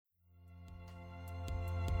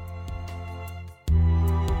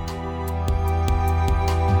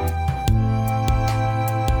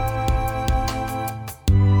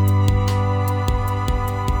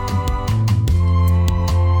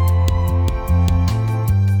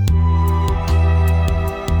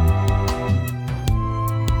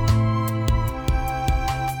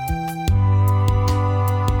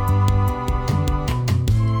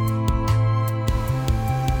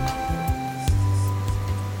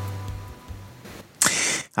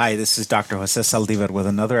Hi, this is Dr. Jose Saldivar with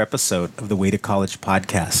another episode of the Way to College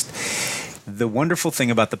podcast. The wonderful thing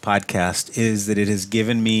about the podcast is that it has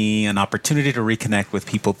given me an opportunity to reconnect with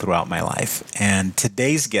people throughout my life. And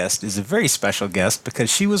today's guest is a very special guest because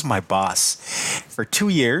she was my boss for 2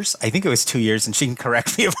 years. I think it was 2 years, and she can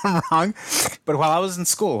correct me if I'm wrong. But while I was in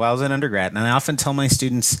school, while I was in undergrad, and I often tell my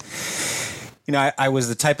students, I was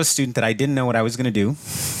the type of student that I didn't know what I was going to do.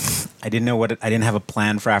 I didn't have a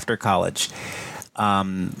plan for after college.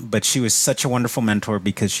 But she was such a wonderful mentor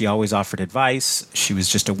because she always offered advice. She was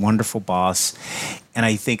just a wonderful boss, and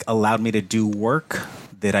I think allowed me to do work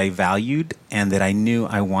that I valued and that I knew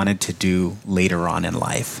I wanted to do later on in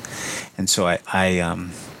life. And so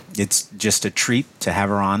it's just a treat to have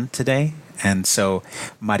her on today. And so,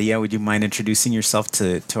 Maria, would you mind introducing yourself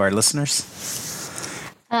to our listeners?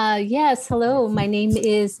 Yes. Hello. My name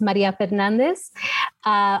is Maria Fernandez.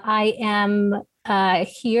 I am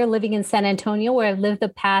here living in San Antonio, where I've lived the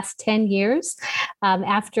past 10 years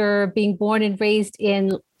after being born and raised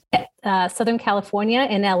in Southern California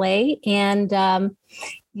in LA. And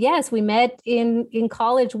yes, we met in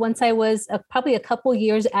college once I was probably a couple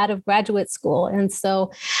years out of graduate school. And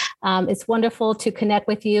so it's wonderful to connect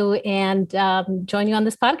with you and join you on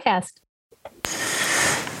this podcast.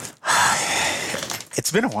 It's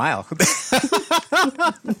been a while.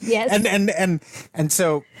 Yes. And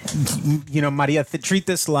so, Maria, treat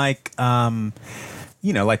this like,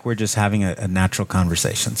 like we're just having a natural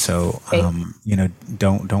conversation. So,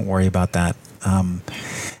 don't worry about that.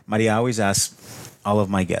 Maria, I always ask all of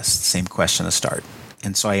my guests the same question to start.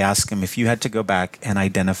 And so I ask them, if you had to go back and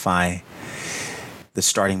identify the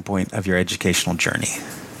starting point of your educational journey,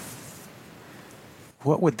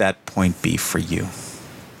 what would that point be for you?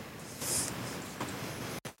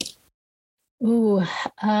 Ooh,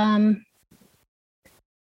 I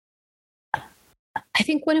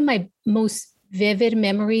think one of my most vivid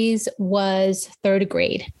memories was third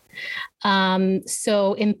grade.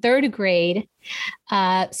 So in third grade,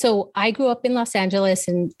 so I grew up in Los Angeles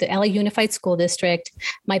in the LA Unified School District.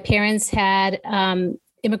 My parents had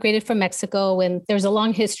immigrated from Mexico, and there's a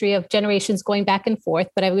long history of generations going back and forth,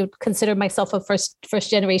 but I would consider myself a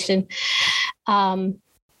first generation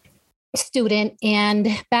student. And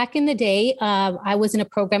back in the day, I was in a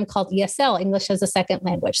program called ESL, English as a Second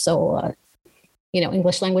Language. So,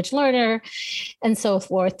 English language learner and so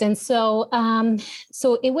forth. And so,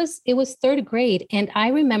 so it was third grade. And I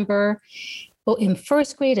remember in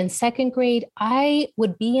first grade and second grade, I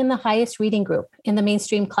would be in the highest reading group in the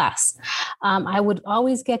mainstream class. I would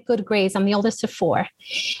always get good grades. I'm the oldest of four.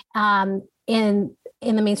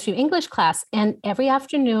 In the mainstream English class. And every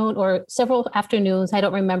afternoon or several afternoons, I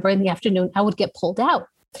don't remember, in the afternoon, I would get pulled out.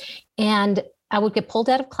 And I would get pulled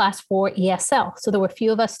out of class for ESL. So there were a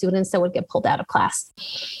few of us students that would get pulled out of class.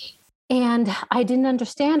 And I didn't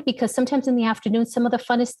understand, because sometimes in the afternoon, some of the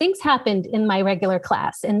funnest things happened in my regular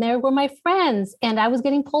class. And there were my friends, and I was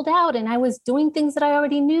getting pulled out, and I was doing things that I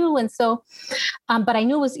already knew. And so, but I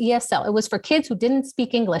knew it was ESL. It was for kids who didn't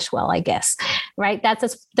speak English well, I guess, right?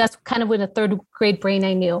 That's kind of with a third grade brain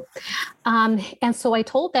I knew. And so I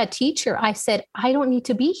told that teacher, I said, I don't need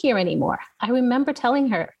to be here anymore. I remember telling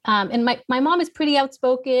her, and my mom is pretty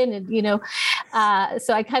outspoken, and,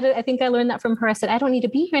 so I think I learned that from her. I said, I don't need to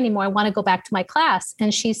be here anymore. I want to go back to my class.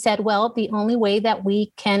 And she said, well, the only way that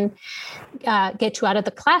we can get you out of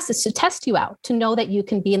the class is to test you out, to know that you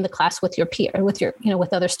can be in the class with your peer, with your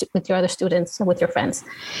other students and with your friends.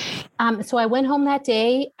 So I went home that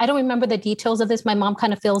day. I don't remember the details of this. My mom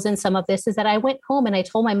kind of fills in some of this. Is that I went home and I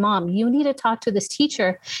told my mom, you need to talk to this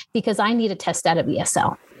teacher because I need a test out of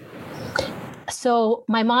ESL. So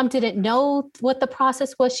my mom didn't know what the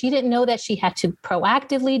process was. She didn't know that she had to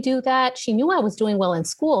proactively do that. She knew I was doing well in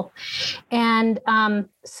school. And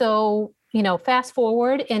so, fast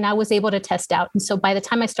forward, and I was able to test out. And so by the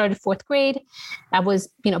time I started fourth grade, I was,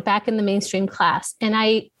 back in the mainstream class. And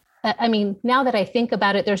I mean, now that I think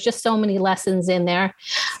about it, there's just so many lessons in there,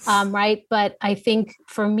 right? But I think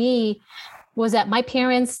for me, was that my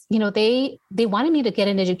parents, they wanted me to get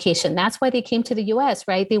an education. That's why they came to the US,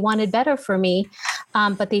 right? They wanted better for me,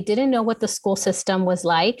 but they didn't know what the school system was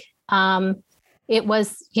like. It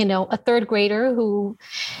was, a third grader who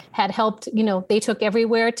had helped, they took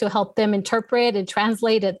everywhere to help them interpret and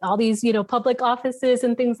translate at all these, public offices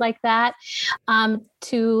and things like that,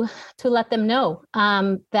 to let them know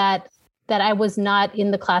that I was not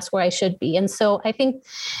in the class where I should be. And so I think,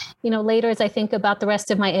 later as I think about the rest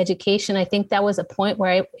of my education, I think that was a point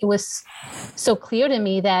where it was so clear to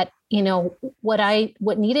me that,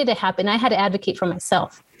 what needed to happen, I had to advocate for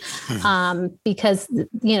myself, because,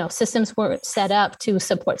 systems weren't set up to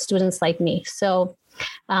support students like me. So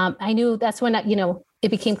I knew that's when, it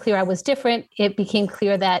became clear I was different. It became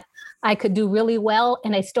clear that I could do really well,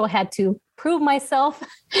 and I still had to prove myself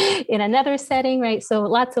in another setting, right? So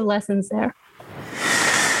lots of lessons there.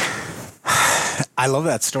 I love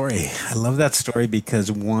that story. I love that story because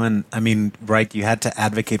right, you had to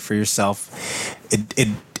advocate for yourself.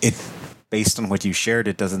 It based on what you shared,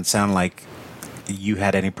 it doesn't sound like you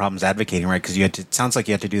had any problems advocating, right? Because it sounds like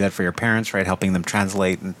you had to do that for your parents, right? Helping them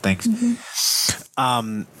translate and things.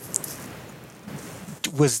 Mm-hmm.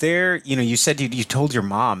 Was there, you said you told your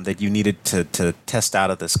mom that you needed to test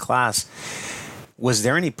out of this class. Was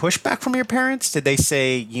there any pushback from your parents? Did they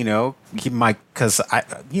say, because I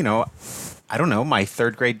don't know, my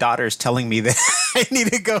third grade daughter is telling me that I need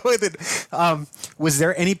to go with it. Was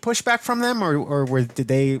there any pushback from them, or did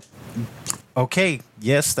they, okay,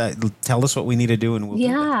 yes, tell us what we need to do and we'll do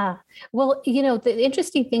that? Well, the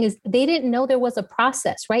interesting thing is they didn't know there was a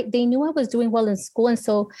process, right? They knew I was doing well in school. And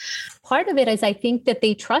so part of it is I think that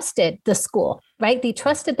they trusted the school, right? They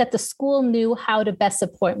trusted that the school knew how to best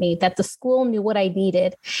support me, that the school knew what I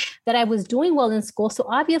needed, that I was doing well in school. So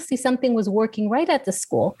obviously something was working right at the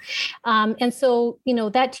school. And so,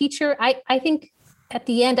 that teacher, I think at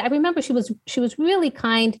the end, I remember she was really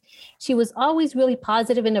kind. She was always really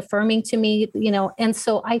positive and affirming to me, and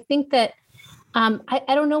so I think that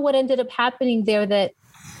I don't know what ended up happening there that,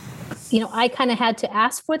 I kind of had to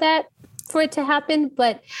ask for it to happen.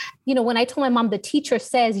 But, when I told my mom, the teacher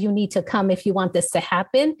says you need to come if you want this to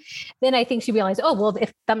happen, then I think she realized, oh, well,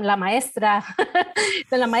 if la maestra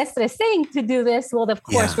is saying to do this, well, of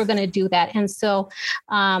course we're going to do that. And so,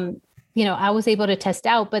 I was able to test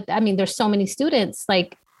out, but there's so many students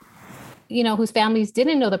whose families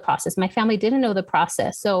didn't know the process. My family didn't know the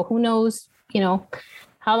process. So who knows,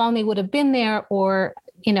 how long they would have been there or,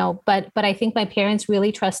 but I think my parents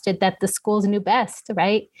really trusted that the schools knew best.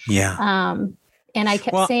 Right. Yeah. And I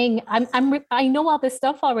kept saying, I know all this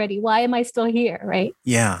stuff already. Why am I still here? Right.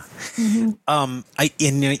 Yeah.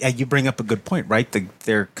 Mm-hmm. You bring up a good point, right?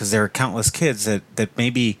 Because there are countless kids that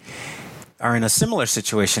maybe are in a similar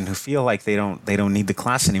situation who feel like they don't need the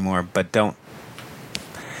class anymore, but don't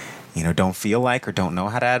feel like or don't know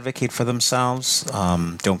how to advocate for themselves,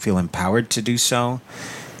 don't feel empowered to do so.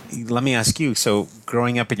 Let me ask you, so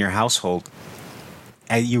growing up in your household,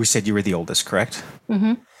 you said you were the oldest, correct?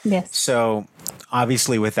 Mm-hmm. Yes. So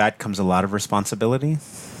obviously with that comes a lot of responsibility.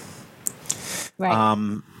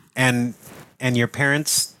 Right. And your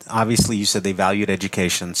parents, obviously you said they valued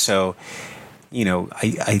education. So,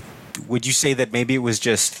 I would you say that maybe it was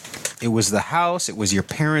the house, it was your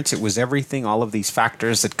parents, it was everything, all of these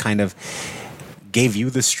factors that kind of gave you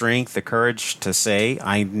the strength, the courage to say,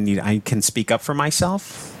 I can speak up for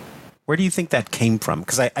myself? Where do you think that came from?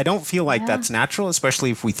 Because I don't feel like that's natural, especially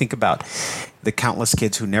if we think about the countless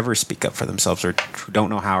kids who never speak up for themselves or who don't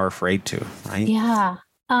know how or are afraid to, right? Yeah.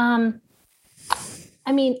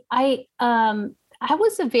 I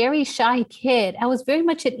was a very shy kid. I was very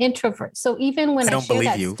much an introvert. So even when I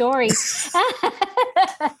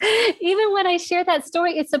share that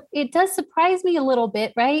story, it does surprise me a little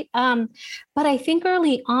bit, right? But I think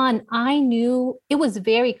early on, I knew it was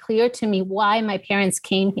very clear to me why my parents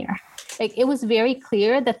came here. Like it was very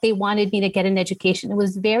clear that they wanted me to get an education. It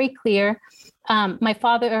was very clear. My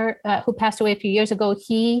father, who passed away a few years ago,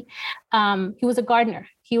 he was a gardener.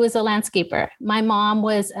 He was a landscaper. My mom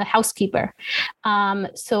was a housekeeper.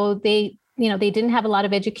 So they didn't have a lot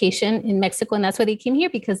of education in Mexico, and that's why they came here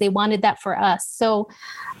because they wanted that for us. So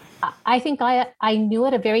I think I knew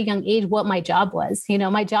at a very young age what my job was.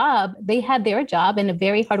 My job, they had their job and a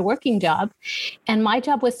very hardworking job, and my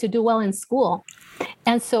job was to do well in school.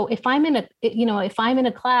 And so if I'm in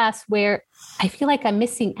a class where I feel like I'm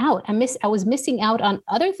missing out, I was missing out on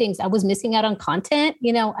other things. I was missing out on content.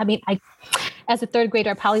 As a third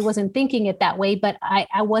grader, I probably wasn't thinking it that way, but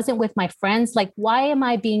I wasn't with my friends. Like, why am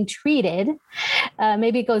I being treated?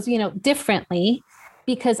 Maybe it goes, differently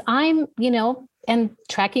because I'm, and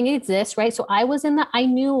tracking exists, right? So I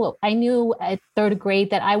knew at third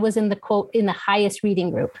grade that I was in the highest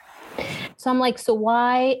reading group. So I'm like, so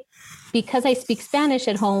why, because I speak Spanish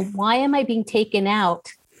at home, why am I being taken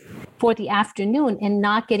out for the afternoon and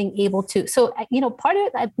not getting able to? So, part of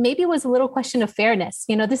it maybe was a little question of fairness.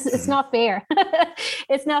 It's not fair.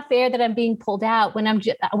 It's not fair that I'm being pulled out when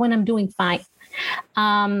I'm doing fine.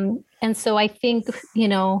 And so I think,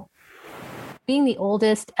 being the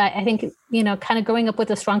oldest, I think, kind of growing up with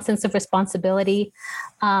a strong sense of responsibility.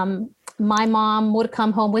 My mom would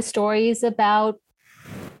come home with stories about,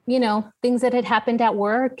 things that had happened at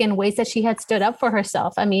work and ways that she had stood up for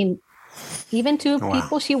herself. even to Wow.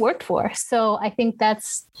 people she worked for. So I think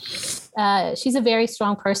that's, she's a very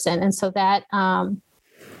strong person. And so that,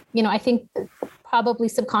 I think probably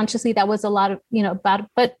subconsciously that was a lot of, about,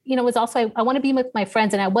 but, it was also, I want to be with my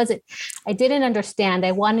friends, and I didn't understand.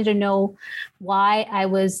 I wanted to know why I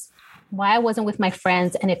wasn't with my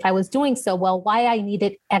friends. And if I was doing so well, why I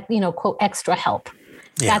needed, quote, extra help.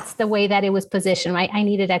 Yeah. That's the way that it was positioned, right? I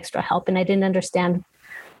needed extra help, and I didn't understand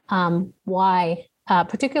why,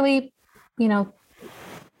 particularly, yeah.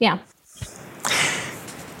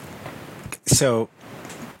 So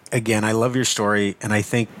again, I love your story. And I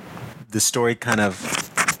think the story kind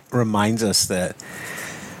of reminds us that,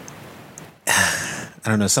 I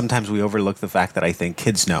don't know, sometimes we overlook the fact that I think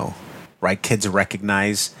kids know, right? Kids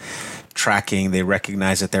recognize tracking. They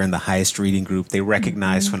recognize that they're in the highest reading group. They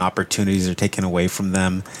recognize when opportunities are taken away from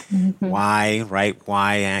them. Why, right?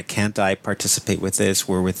 Why can't I participate with this?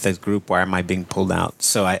 We're with this group. Why am I being pulled out?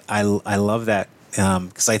 So I love that,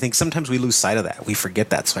 because I think sometimes we lose sight of that. We forget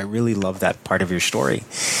that. So I really love that part of your story.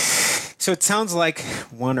 So it sounds like,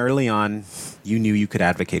 early on, you knew you could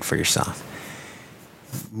advocate for yourself.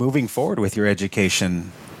 Moving forward with your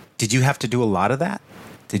education, did you have to do a lot of that?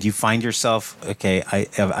 Did you find yourself, okay,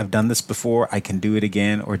 I've done this before, I can do it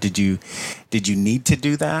again? Or did you need to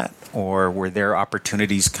do that? Or were there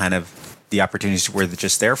opportunities, the opportunities were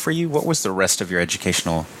just there for you? What was the rest of your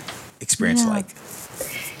educational experience like?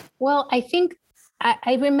 Well, I think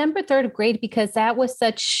I remember third grade because that was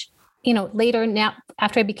such, later now,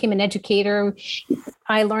 after I became an educator,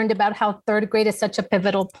 I learned about how third grade is such a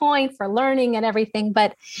pivotal point for learning and everything.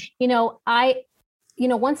 But,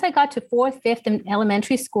 once I got to fourth, fifth, and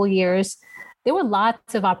elementary school years, there were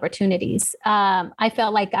lots of opportunities. I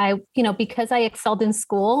felt like because I excelled in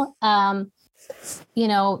school,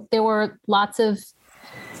 there were lots of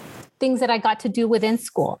things that I got to do within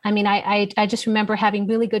school. I mean, I just remember having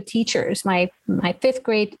really good teachers. My fifth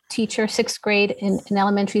grade teacher, sixth grade in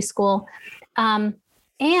elementary school. And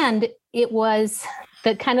it was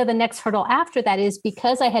the next hurdle after that is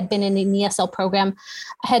because I had been in an ESL program,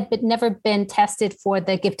 I had never been tested for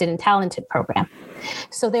the gifted and talented program.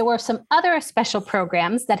 So there were some other special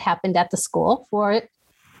programs that happened at the school for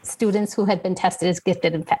students who had been tested as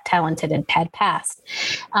gifted and talented and had passed.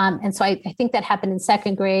 And so I think that happened in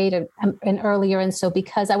second grade and earlier. And so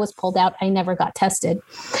because I was pulled out, I never got tested.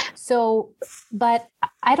 So, but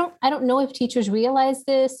I don't know if teachers realize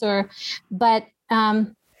this but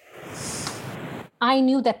I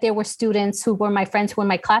knew that there were students who were my friends, who were in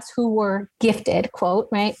my class, who were gifted, quote,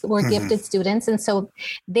 right, were gifted students. And so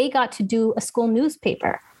they got to do a school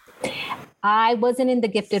newspaper. I wasn't in the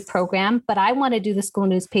gifted program, but I want to do the school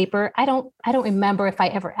newspaper. I don't remember if I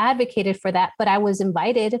ever advocated for that, but I was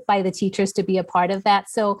invited by the teachers to be a part of that.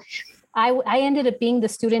 So I ended up being the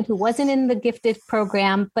student who wasn't in the gifted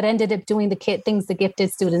program, but ended up doing the things the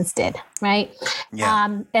gifted students did, right?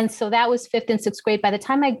 Yeah. And so that was fifth and sixth grade. By the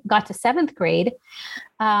time I got to seventh grade,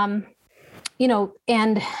 and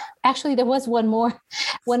actually there was one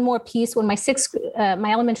more piece when my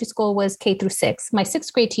elementary school was K through 6. My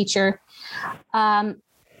sixth grade teacher,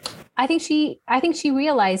 I think she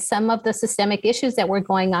realized some of the systemic issues that were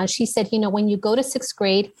going on. She said, when you go to sixth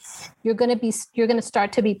grade, you're going to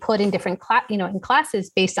start to be put in different in classes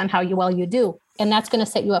based on how well you do. And that's going to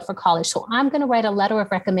set you up for college. So I'm going to write a letter of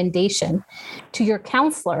recommendation to your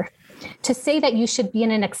counselor to say that you should be in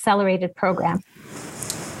an accelerated program.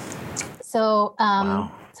 So,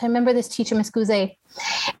 wow. So I remember this teacher, Ms. Gouze,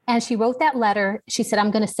 and she wrote that letter. She said, I'm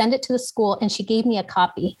going to send it to the school. And she gave me a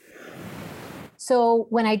copy. So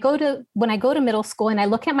when I go to middle school and I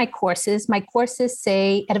look at my courses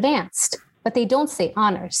say advanced, but they don't say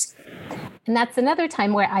honors. And that's another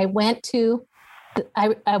time where I went to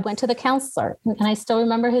the counselor, and I still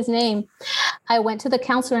remember his name. I went to the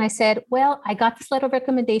counselor and I said, well, I got this letter of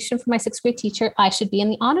recommendation from my sixth grade teacher. I should be in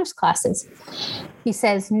the honors classes. He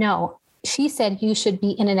says, no. She said you should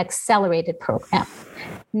be in an accelerated program,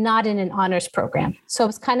 not in an honors program. So I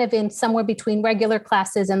was kind of in somewhere between regular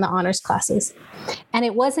classes and the honors classes. And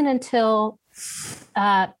it wasn't until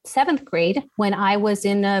seventh grade when I was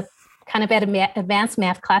in a kind of at an advanced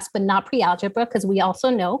math class, but not pre-algebra, because we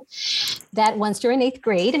also know that once you're in eighth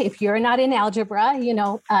grade, if you're not in algebra,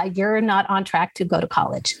 you're not on track to go to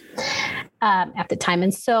college at the time.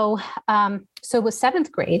 And so it was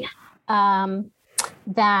seventh grade.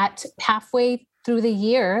 That halfway through the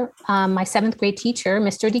year, my seventh grade teacher,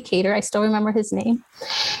 Mr. Decatur, I still remember his name,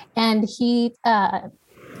 and he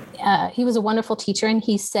was a wonderful teacher, and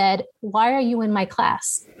he said, why are you in my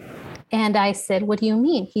class? And I said, what do you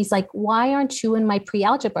mean? He's like, why aren't you in my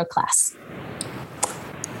pre-algebra class?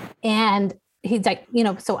 And he's like,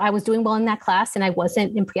 so I was doing well in that class and I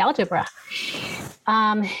wasn't in pre-algebra.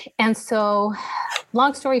 And so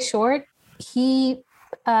long story short, he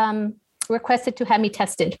requested to have me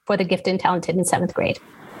tested for the gifted and talented in 7th grade.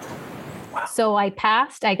 Wow. So I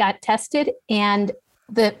passed, I got tested, and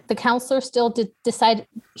the counselor still decided,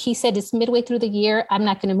 he said, it's midway through the year, I'm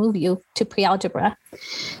not going to move you to pre-algebra.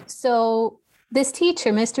 So this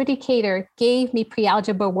teacher, Mr. Decatur, gave me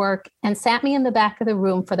pre-algebra work and sat me in the back of the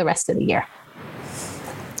room for the rest of the year.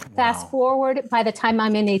 Wow. Fast forward, by the time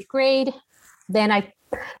I'm in 8th grade, then I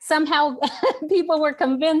somehow people were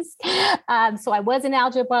convinced. So I was in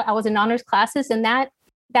algebra, I was in honors classes, and that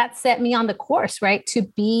set me on the course, right, to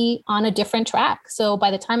be on a different track. So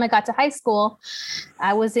by the time I got to high school,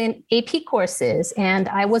 I was in AP courses, and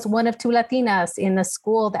I was one of 2 Latinas in a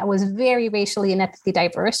school that was very racially and ethnically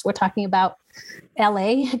diverse. We're talking about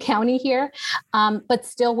LA County here, but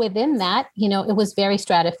still within that, it was very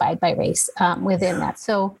stratified by race within that.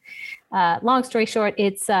 So long story short,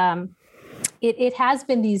 it has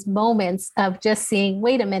been these moments of just seeing,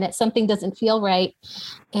 wait a minute, something doesn't feel right.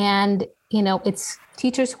 And, it's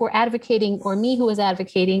teachers who are advocating, or me who is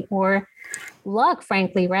advocating, or luck,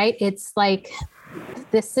 frankly, right? It's like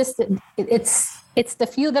the system, it's the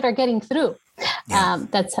few that are getting through. Yeah.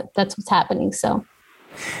 That's what's happening. So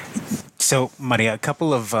Maria, a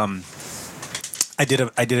couple of, I did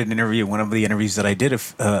an interview, one of the interviews that I did,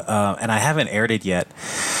 and I haven't aired it yet,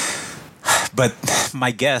 but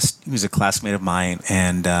my guest, who's a classmate of mine,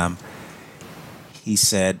 and he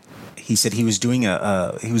said he was doing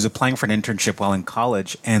he was applying for an internship while in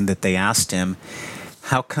college, and that they asked him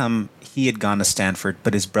how come he had gone to Stanford,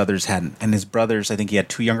 but his brothers hadn't. And his brothers, I think he had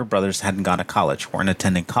 2 younger brothers, hadn't gone to college, weren't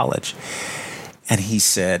attending college. And he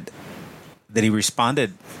said that he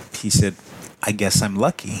responded, he said, I guess I'm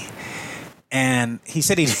lucky. And he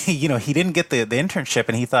said he didn't get the internship,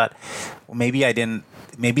 and he thought, well, maybe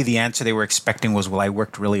the answer they were expecting was, well, I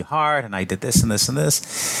worked really hard and I did this and this and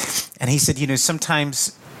this. And he said,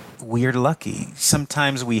 sometimes we're lucky.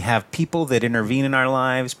 Sometimes we have people that intervene in our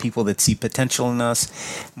lives, people that see potential in us,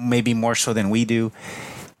 maybe more so than we do.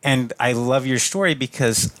 And I love your story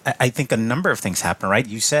because I think a number of things happen, right?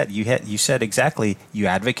 You said exactly, you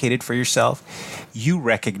advocated for yourself. You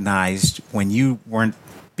recognized when you weren't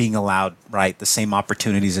being allowed, right, the same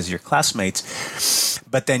opportunities as your classmates,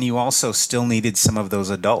 but then you also still needed some of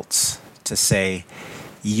those adults to say,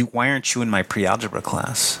 why aren't you in my pre-algebra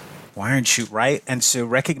class? Why aren't you, right? And so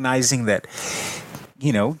recognizing that,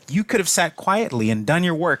 you could have sat quietly and done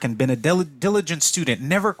your work and been a diligent student,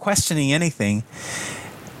 never questioning anything,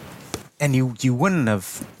 and you wouldn't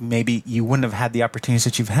have had the opportunities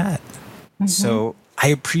that you've had. Mm-hmm. So I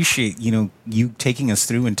appreciate, you taking us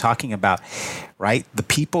through and talking about, right, the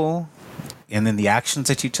people and then the actions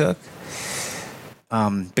that you took.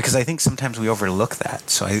 Because I think sometimes we overlook that.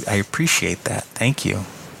 So I appreciate that. Thank you.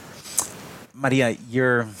 Maria,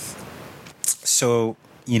 you're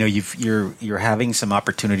having some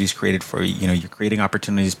opportunities created for you. You're creating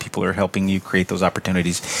opportunities. People are helping you create those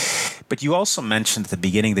opportunities. But you also mentioned at the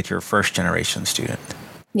beginning that you're a first generation student.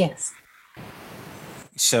 Yes.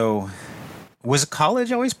 So was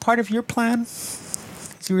college always part of your plan?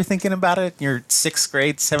 As you were thinking about it, your 6th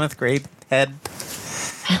grade, 7th grade head?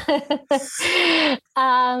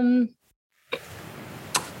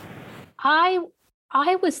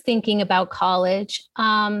 I was thinking about college.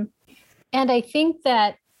 And I think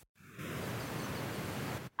that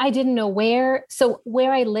I didn't know where. So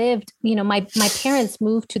where I lived, my parents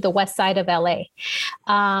moved to the west side of LA.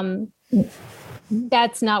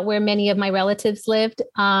 That's not where many of my relatives lived.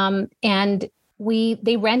 And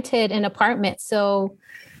they rented an apartment. So,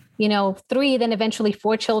 3, then eventually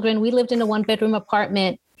 4 children. We lived in a 1-bedroom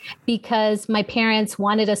apartment because my parents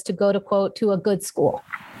wanted us to go to a good school.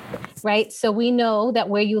 Right. So we know that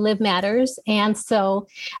where you live matters. And so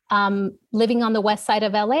living on the west side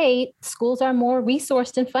of LA, schools are more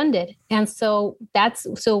resourced and funded. And so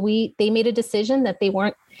they made a decision that they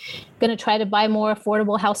weren't going to try to buy a more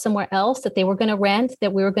affordable house somewhere else, that they were going to rent,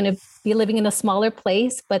 that we were going to be living in a smaller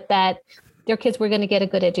place, but that their kids were going to get a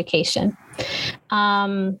good education.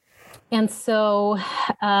 And so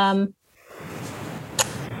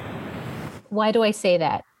why do I say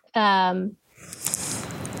that?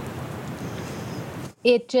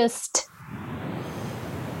 It just,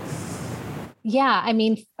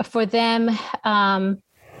 for them,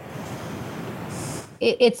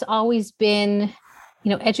 it's always been,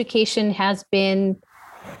 education has been,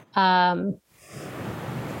 so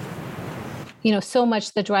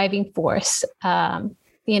much the driving force,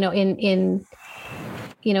 in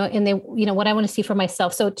and they, what I want to see for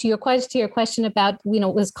myself. So to your question about,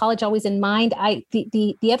 was college always in mind?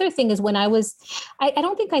 The other thing is when I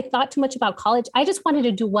don't think I thought too much about college. I just wanted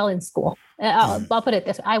to do well in school. I'll put it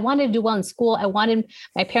this way. I wanted to do well in school. I wanted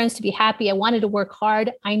my parents to be happy. I wanted to work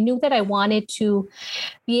hard. I knew that I wanted to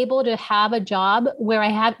be able to have a job where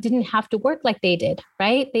I didn't have to work like they did,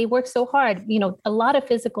 right? They worked so hard, a lot of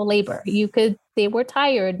physical labor. They were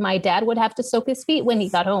tired. My dad would have to soak his feet when he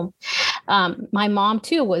got home. My mom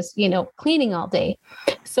too was, cleaning all day.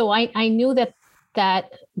 So I knew that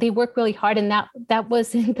they work really hard, and that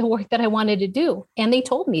wasn't the work that I wanted to do. And they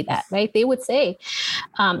told me that, right? They would say,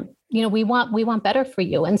 we want better for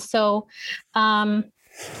you. And so, so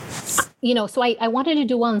I wanted to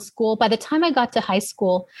do well in school. By the time I got to high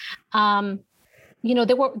school,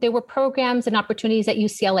 there were programs and opportunities at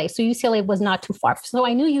UCLA. So UCLA was not too far. So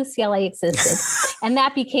I knew UCLA existed, and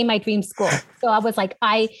that became my dream school. So I was like,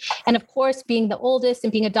 and of course, being the oldest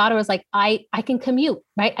and being a daughter, I was like, I can commute,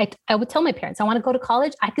 right? I would tell my parents, I want to go to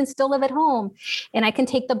college. I can still live at home, and I can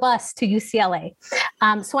take the bus to UCLA.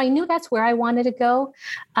 So I knew that's where I wanted to go.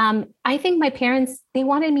 I think my parents, they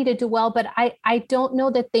wanted me to do well, but I don't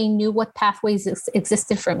know that they knew what pathways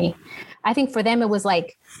existed for me. I think for them, it was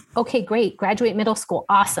like, okay, great. Graduate middle school.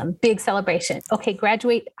 Awesome. Big celebration. Okay.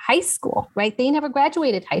 Graduate high school, right? They never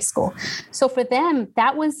graduated high school. So for them,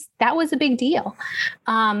 that was a big deal.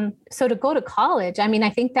 So to go to college, I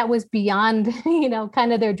think that was beyond,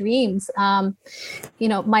 kind of their dreams. My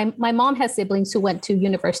mom has siblings who went to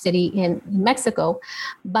university in Mexico,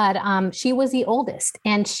 but she was the oldest,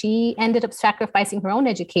 and she ended up sacrificing her own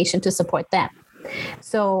education to support them.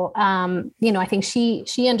 So, I think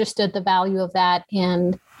she understood the value of that.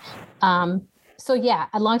 And so, yeah,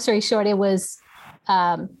 a long story short, it was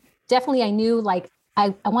definitely, I knew like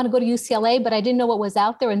I want to go to UCLA, but I didn't know what was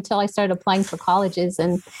out there until I started applying for colleges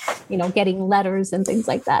and, getting letters and things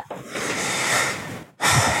like that.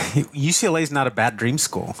 UCLA is not a bad dream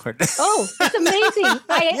school. Oh, it's amazing.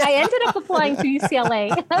 I ended up applying to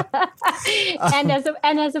UCLA.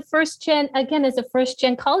 and as a first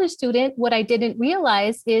gen college student, what I didn't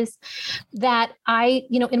realize is that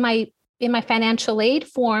in my financial aid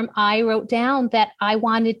form, I wrote down that I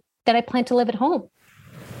planned to live at home.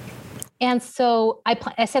 And so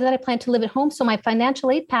I said that I planned to live at home. So my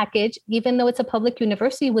financial aid package, even though it's a public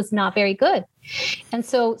university, was not very good. And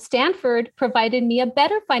so Stanford provided me a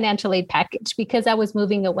better financial aid package because I was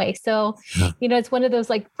moving away. So, it's one of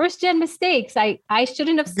those like first gen mistakes. I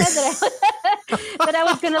shouldn't have said that I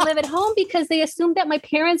was going to live at home because they assumed that my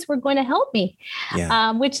parents were going to help me,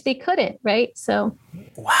 which they couldn't. Right. So.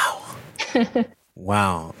 Wow.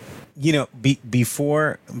 Wow.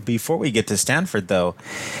 Before we get to Stanford, though,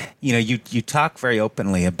 you talk very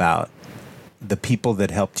openly about the people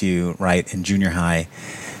that helped you, right, in junior high.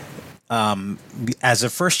 As a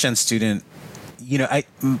first-gen student,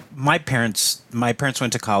 my parents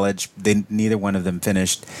went to college. Neither one of them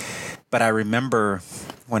finished, but I remember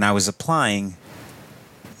when I was applying.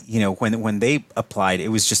 When they applied, it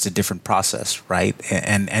was just a different process, right?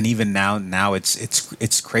 And even now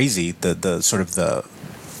it's crazy the sort of the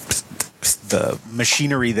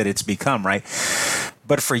machinery that it's become, right?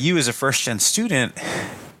 But for you as a first-gen student,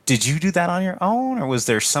 did you do that on your own, or was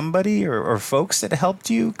there somebody or folks that helped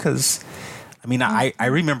you? Because, I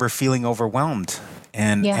remember feeling overwhelmed,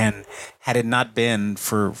 and had it not been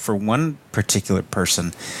for one particular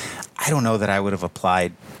person, I don't know that I would have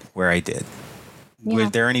applied where I did. Yeah. Were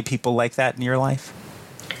there any people like that in your life?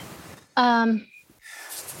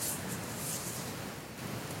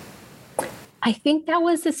 I think that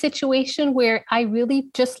was a situation where I really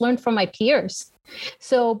just learned from my peers.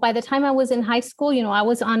 So by the time I was in high school, I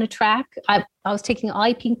was on a track. I was taking all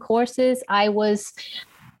IP courses. I was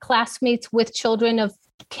classmates with children of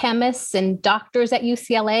chemists and doctors at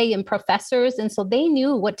UCLA and professors. And so they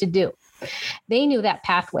knew what to do. They knew that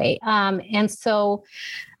pathway. So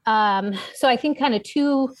I think kind of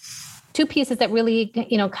two pieces that really,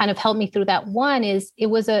 kind of helped me through that. One is it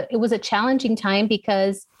was a challenging time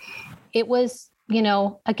because it was,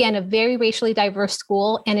 again, a very racially diverse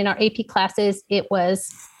school. And in our AP classes, it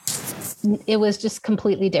was just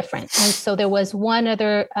completely different. And so there was one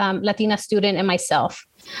other Latina student and myself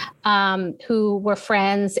who were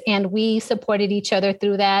friends, and we supported each other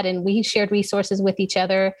through that. And we shared resources with each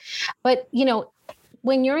other. But,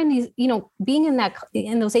 when you're in these, being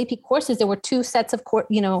in those AP courses, there were two sets of,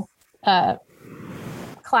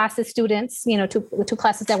 classes, students, two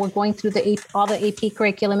classes that were going through all the AP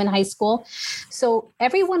curriculum in high school. So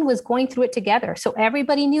everyone was going through it together. So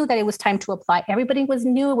everybody knew that it was time to apply. Everybody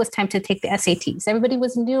knew it was time to take the SATs. Everybody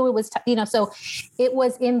knew it was, so it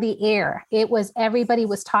was in the air. Everybody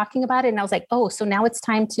was talking about it. And I was like, oh, so now it's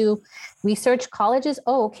time to research colleges.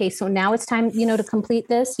 Oh, okay. So now it's time, to complete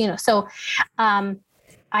this, so I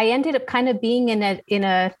ended up kind of being in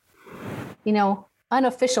a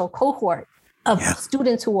unofficial cohort of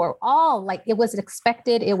students who were all like, it was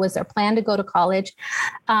expected. It was their plan to go to college.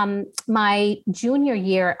 My junior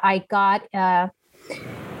year, I got,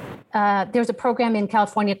 there's a program in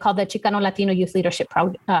California called the Chicano Latino Youth Leadership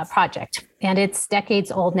Project. And it's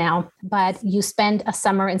decades old now, but you spend a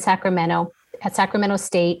summer in Sacramento at Sacramento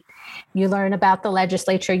State. You learn about the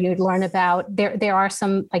legislature. You learn about, there are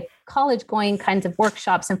some like college going kinds of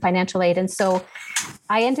workshops and financial aid. And so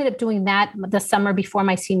I ended up doing that the summer before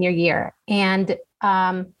my senior year. And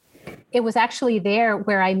it was actually there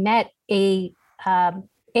where I met a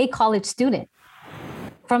college student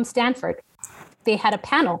from Stanford. They had a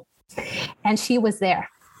panel and she was there.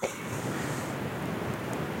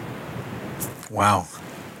 Wow.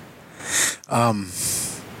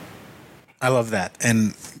 I love that.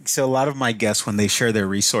 And so a lot of my guests, when they share their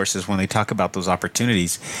resources, when they talk about those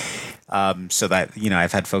opportunities, so that,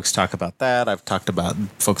 I've had folks talk about that.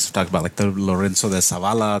 Folks have talked about like the Lorenzo de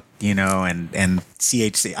Zavala, and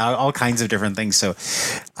CHC, all kinds of different things. So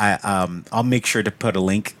I'll make sure to put a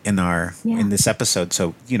link in in this episode.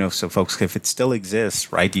 So, so folks, if it still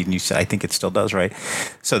exists, right. You said, I think it still does, right.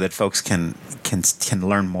 So that folks can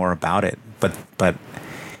learn more about it. But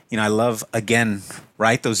I love, again,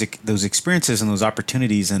 right, those experiences and those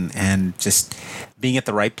opportunities and just being at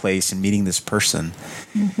the right place and meeting this person.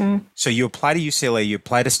 Mm-hmm. So you apply to UCLA, you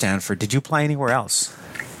apply to Stanford. Did you apply anywhere else?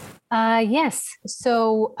 Yes.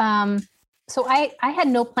 So I had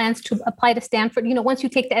no plans to apply to Stanford. Once you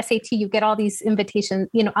take the SAT, you get all these invitations,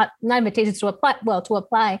 not invitations to apply, to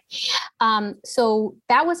apply. So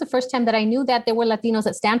that was the first time that I knew that there were Latinos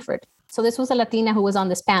at Stanford. So this was a Latina who was on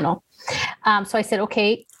this panel. So I said,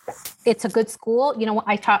 okay, it's a good school.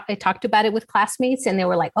 I talked about it with classmates and they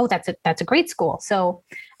were like, oh, that's a great school. So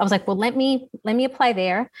I was like, well, let me apply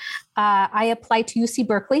there. I applied to UC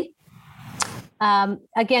Berkeley.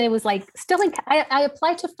 Again, it was like I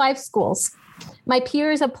applied to 5 schools. My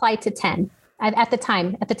peers applied to 10 at the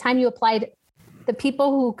time. At the time you applied, the people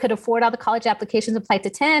who could afford all the college applications applied to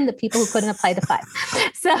 10, the people who couldn't apply to 5.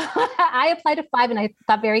 So I applied to 5 and I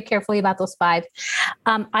thought very carefully about those 5.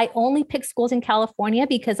 I only picked schools in California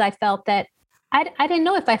because I felt that I didn't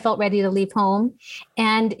know if I felt ready to leave home.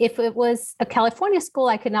 And if it was a California school,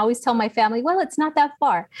 I can always tell my family, well, it's not that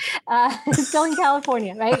far. It's still in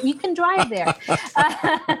California, right? You can drive there.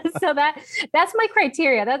 So that's my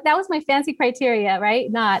criteria. That was my fancy criteria, right?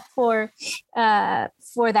 Not for that.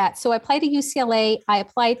 So I applied to UCLA. I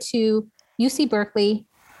applied to UC Berkeley,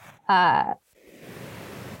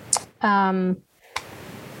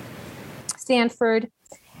 Stanford.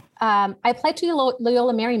 I applied to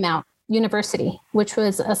Loyola Marymount University, which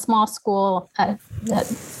was a small school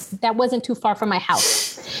that wasn't too far from my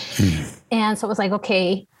house. And so it was like,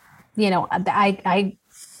 okay, I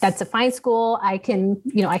that's a fine school. I can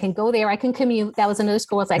go there. I can commute. That was another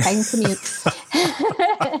school. I was like, I can commute.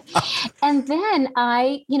 And then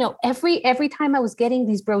every time I was getting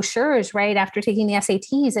these brochures, right, after taking the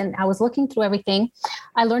SATs and I was looking through everything,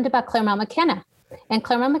 I learned about Claremont McKenna. And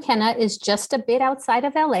Claremont McKenna is just a bit outside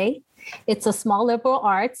of LA. It's a small liberal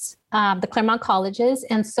arts, the Claremont colleges.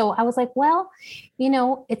 And so I was like, well,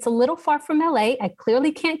 it's a little far from LA. I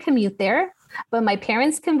clearly can't commute there, but my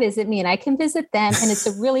parents can visit me and I can visit them. And it's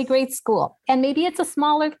a really great school. And maybe it's a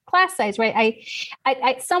smaller class size, right?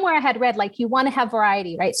 I somewhere I had read, like, you want to have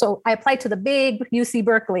variety, right? So I applied to the big UC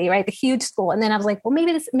Berkeley, right? The huge school. And then I was like, well,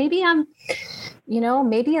 maybe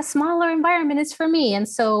a smaller environment is for me. And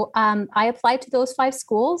so I applied to those 5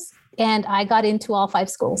 schools and I got into all 5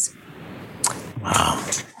 schools. Wow.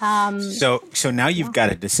 So now you've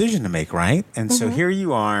got a decision to make, right? And so here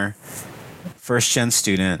you are, first gen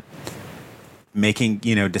student, making,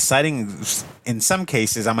 deciding in some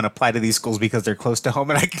cases, I'm going to apply to these schools because they're close to home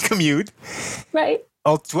and I can commute. Right.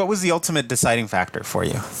 What was the ultimate deciding factor for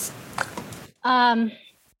you? I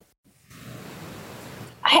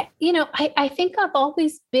think I've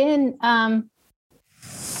always been,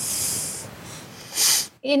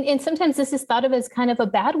 and sometimes this is thought of as kind of a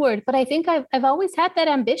bad word, but I think I've always had that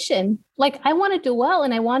ambition. Like I want to do well,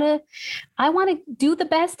 and I want to do the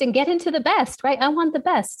best and get into the best, right? I want the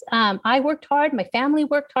best. I worked hard. My family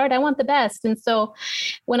worked hard. I want the best. And so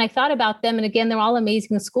when I thought about them, and again, they're all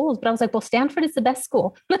amazing schools, but I was like, well, Stanford is the best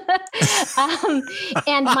school.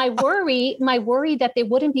 And my worry that there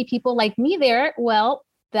wouldn't be people like me there. Well,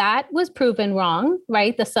 that was proven wrong,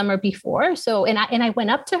 right? The summer before. So, and I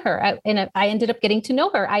went up to her and I ended up getting to know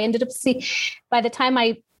her. I ended up by the time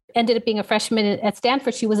I ended up being a freshman at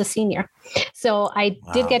Stanford, she was a senior. So I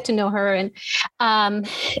did get to know her. And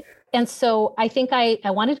so I think I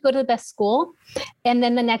wanted to go to the best school. And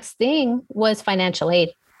then the next thing was financial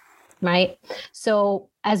aid, right? So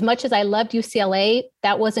as much as I loved UCLA,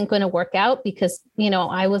 that wasn't going to work out because,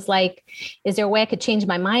 I was like, is there a way I could change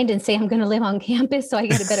my mind and say, I'm going to live on campus so I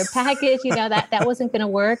get a better package? That wasn't going to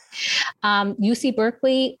work. UC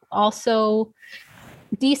Berkeley, also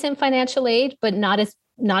decent financial aid, but not as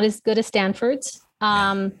good as Stanford's.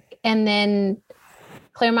 And then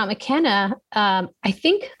Claremont McKenna, I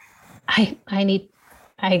think I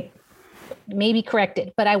may be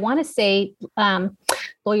corrected, but I want to say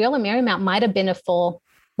Loyola Marymount might have been a full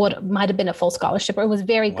scholarship, or it was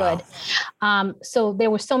very good. So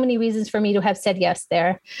there were so many reasons for me to have said yes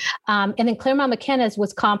there. And then Claremont McKenna's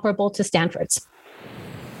was comparable to Stanford's.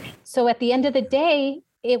 So at the end of the day,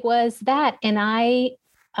 it was that. And I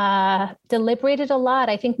deliberated a lot.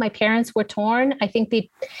 I think my parents were torn. I think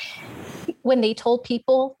when they told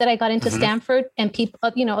people that I got into Stanford, and people,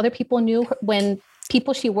 other people knew, when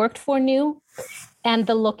people she worked for knew, and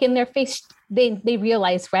the look in their face, they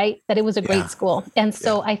realized, right, that it was a great school. And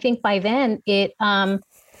so I think by then they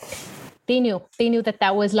knew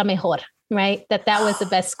that was la mejor, right? That was the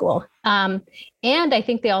best school. And I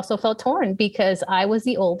think they also felt torn because I was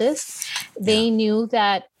the oldest. They knew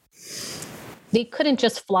that they couldn't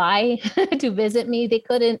just fly to visit me. They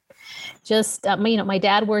couldn't just, my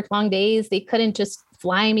dad worked long days. They couldn't just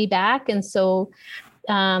fly me back. And so,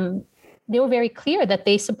 they were very clear that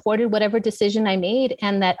they supported whatever decision I made,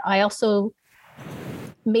 and that I also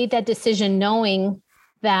made that decision knowing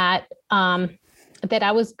that that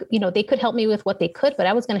I was, they could help me with what they could, but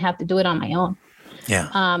I was going to have to do it on my own.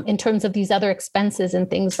 In terms of these other expenses and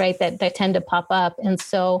things, right, that tend to pop up. And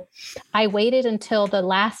so I waited until the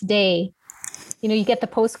last day. You get the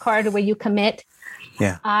postcard where you commit.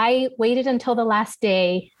 I waited until the last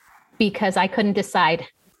day because I couldn't decide.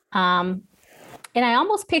 And I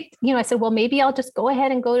almost picked, I said, well, maybe I'll just go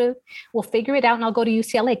ahead and we'll figure it out, and I'll go to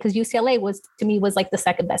UCLA, because UCLA was like the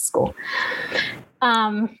second best school.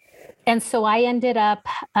 And so I ended up,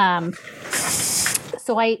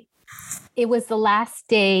 it was the last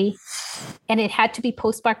day, and it had to be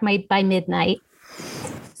postmarked by midnight.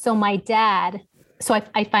 So my dad,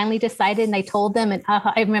 I finally decided, and I told them, and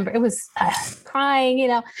I remember it was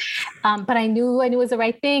crying, but I knew it was the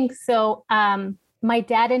right thing. So my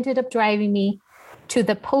dad ended up driving me to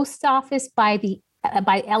the post office by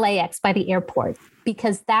LAX, by the airport,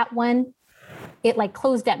 because that one, it like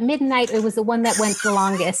closed at midnight. It was the one that went the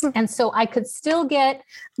longest. And so I could still get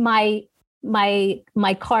my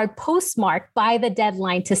card postmarked by the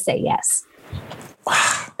deadline to say yes.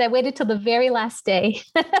 Wow. So I waited till the very last day.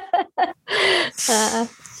 I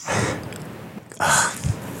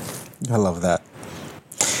love that.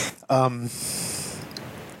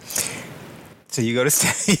 So you go to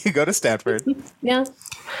Stanford. Yeah.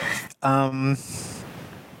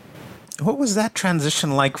 What was that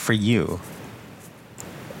transition like for you?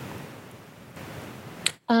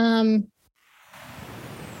 I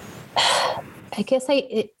guess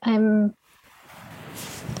it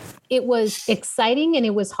was exciting and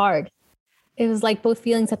it was hard. It was like both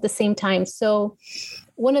feelings at the same time. So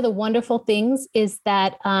one of the wonderful things is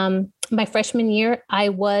that my freshman year, I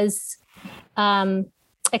was,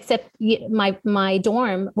 except my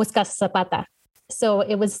dorm was Casa Zapata. So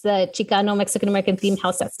it was the Chicano Mexican-American theme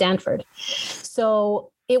house at Stanford.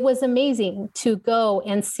 So it was amazing to go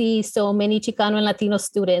and see so many Chicano and Latino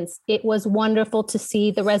students. It was wonderful to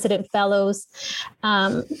see the resident fellows,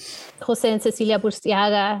 Jose and Cecilia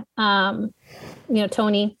Burstiaga,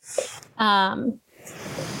 Tony,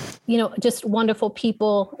 just wonderful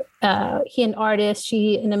people. He an artist,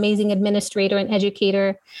 she an amazing administrator and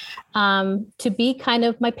educator, to be kind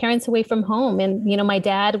of my parents away from home. And, my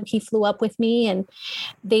dad, he flew up with me, and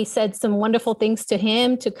they said some wonderful things to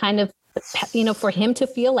him to kind of, for him to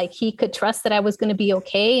feel like he could trust that I was going to be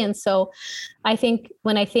okay. And so I think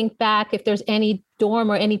when I think back, if there's any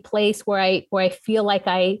dorm or any place where I feel like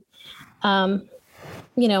I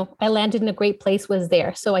landed in a great place, was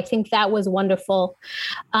there. So I think that was wonderful.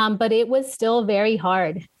 But it was still very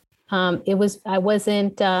hard. I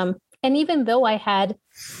wasn't, and even though I had,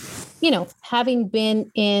 having been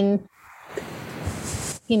in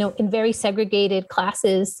very segregated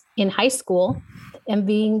classes in high school and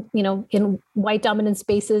being, in white dominant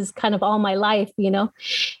spaces kind of all my life,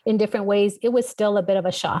 in different ways, it was still a bit of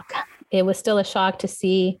a shock. It was still a shock to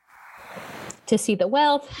see the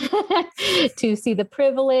wealth, to see the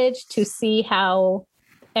privilege, to see how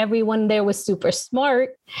everyone there was super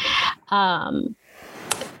smart.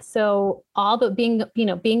 So all the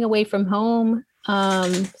being away from home.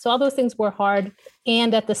 So all those things were hard.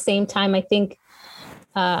 And at the same time, I think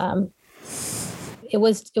it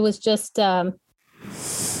was just, I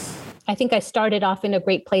think I started off in a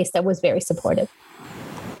great place that was very supportive.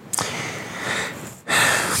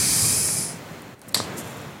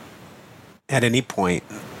 At any point,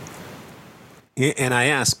 and I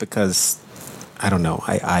ask because I don't know,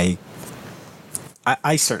 I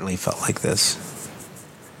certainly felt like this.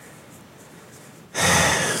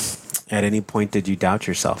 At any point, did you doubt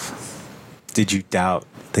yourself? Did you doubt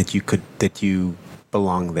that you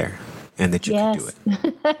belong there and that you could do it?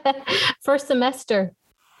 First semester,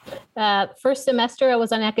 I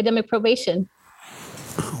was on academic probation.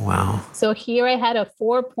 Wow. So here I had a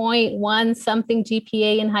 4.1 something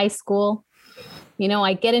GPA in high school.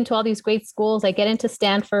 I get into all these great schools. I get into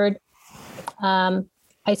Stanford. I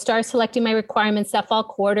start selecting my requirements that fall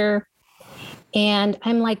quarter. And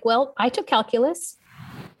I'm like, well, I took calculus.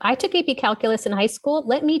 I took AP calculus in high school.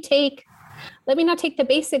 Let me not take the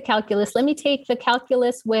basic calculus. Let me take the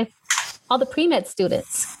calculus with all the pre-med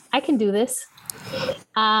students. I can do this.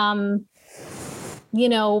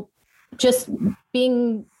 Just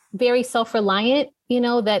being very self-reliant,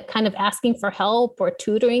 that kind of asking for help or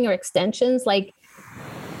tutoring or extensions. Like,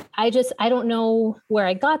 I don't know where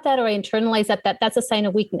I got that, or I internalized that that's a sign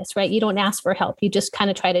of weakness, right? You don't ask for help. You just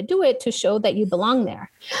kind of try to do it to show that you belong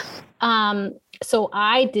there. So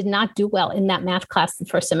I did not do well in that math class the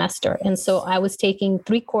first semester. And so I was taking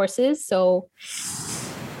 3 courses. So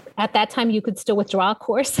at that time, you could still withdraw a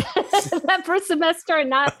course that first semester and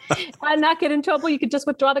not get in trouble. You could just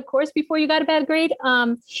withdraw the course before you got a bad grade.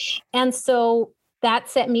 And so that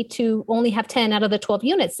set me to only have 10 out of the 12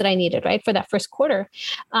 units that I needed, right, for that first quarter.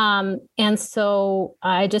 And so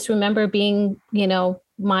I just remember being,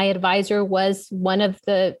 my advisor was one of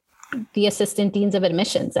the assistant deans of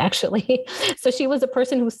admissions, actually. So she was the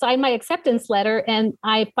person who signed my acceptance letter, and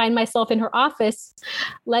I find myself in her office,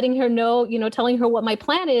 letting her know, telling her what my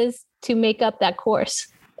plan is to make up that course.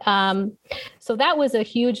 So that was a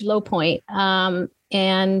huge low point.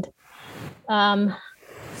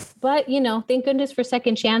 But, thank goodness for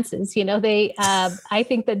second chances. I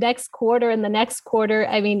think the next quarter and the next quarter,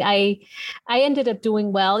 I ended up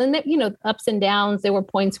doing well. And, ups and downs, there were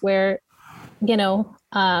points where,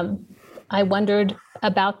 I wondered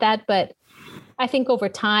about that. But I think over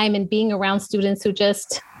time and being around students who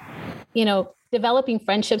just, developing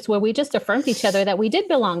friendships where we just affirmed each other that we did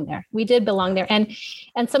belong there. We did belong there. And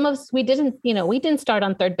some of us, we didn't start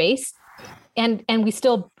on third base, and we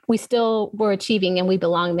still were achieving, and we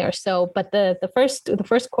belong there. So, but the first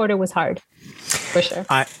quarter was hard, for sure.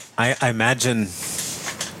 I imagine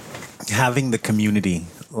having the community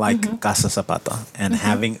like Casa Zapata and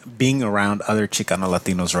being around other Chicano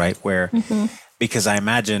Latinos, right? Where, because I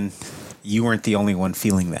imagine you weren't the only one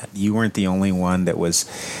feeling that. You weren't the only one that was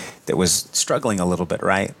struggling a little bit,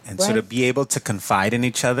 right? And so to be able to confide in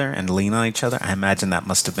each other and lean on each other, I imagine that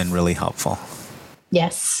must have been really helpful.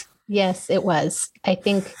 Yes, it was. I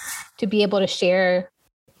think to be able to share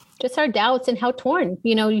just our doubts and how torn,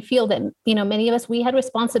 you feel that, many of us, we had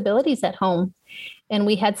responsibilities at home, and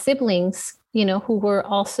we had siblings, who were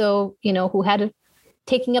also, who had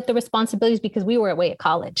taking up the responsibilities because we were away at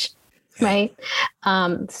college. Right.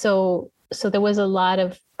 So there was a lot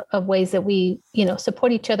of ways that we,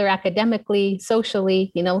 support each other academically,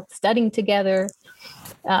 socially, studying together,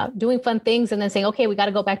 doing fun things, and then saying, okay, we got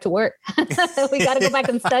to go back to work. We got to go back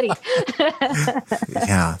and study.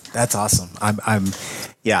 Yeah, that's awesome. I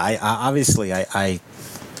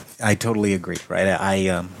totally agree. Right.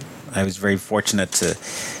 I was very fortunate to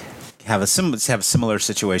have a similar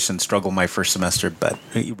situation, struggle my first semester, but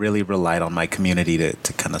really relied on my community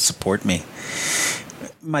to kind of support me.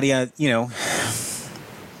 Maria,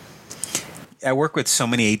 I work with so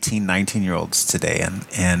many 18, 19-year-olds today,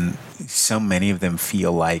 and so many of them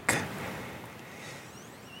feel like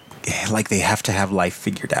they have to have life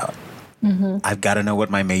figured out. I've got to know what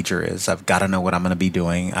my major is. I've got to know what I'm going to be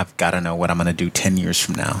doing. I've got to know what I'm going to do 10 years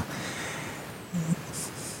from now.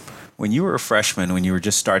 When you were a freshman, when you were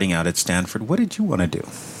just starting out at Stanford, what did you want to do?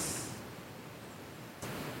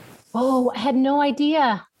 Oh, I had no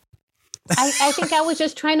idea. I think I was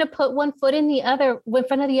just trying to put one foot in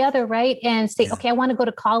front of the other, right? And say, okay, I want to go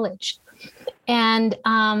to college. And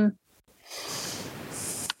I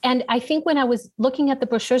think when I was looking at the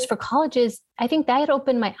brochures for colleges, I think that had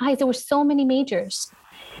opened my eyes. There were so many majors,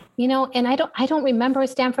 and I don't remember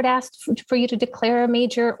Stanford asked for you to declare a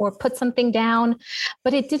major or put something down,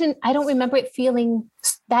 but I don't remember it feeling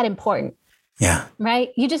that important. Yeah. Right.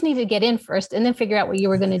 You just needed to get in first and then figure out what you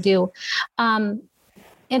were going to do.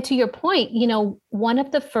 And to your point, one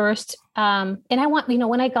of the first, and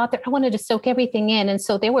when I got there, I wanted to soak everything in. And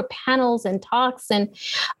so there were panels and talks. And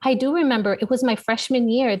I do remember it was my freshman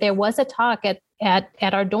year. There was a talk at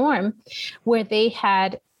our dorm where they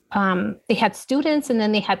had students, and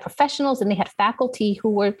then they had professionals, and they had faculty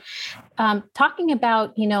who were talking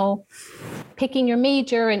about, picking your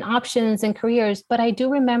major and options and careers. But I do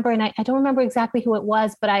remember, and I don't remember exactly who it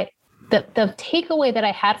was, but the takeaway that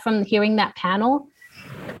I had from hearing that panel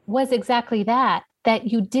was exactly that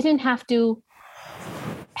you didn't have to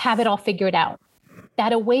have it all figured out,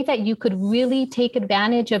 that a way that you could really take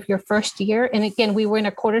advantage of your first year. And again, we were in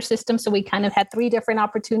a quarter system, so we kind of had 3 different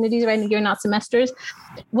opportunities, right? Year, not semesters,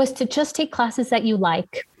 was to just take classes that you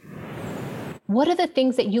like. What are the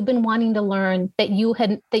things that you've been wanting to learn that you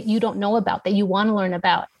don't know about, that you want to learn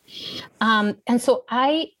about? And so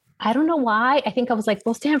I don't know why. I think I was like,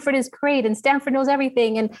 well, Stanford is great and Stanford knows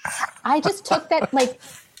everything. And I just took that,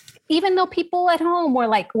 even though people at home were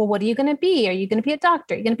like, well, what are you going to be? Are you going to be a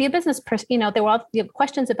doctor? Are you going to be a business person? There were all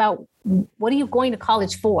questions about what are you going to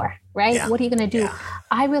college for, right? Yeah. What are you going to do? Yeah.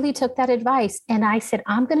 I really took that advice and I said,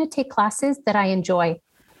 I'm going to take classes that I enjoy.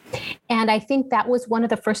 And I think that was one of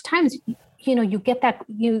the first times, you get that,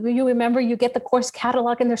 you remember, you get the course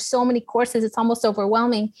catalog and there's so many courses, it's almost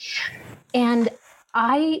overwhelming. And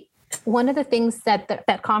one of the things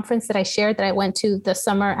that conference that I shared that I went to the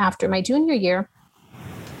summer after my junior year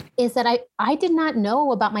is that I did not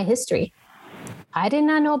know about my history. I did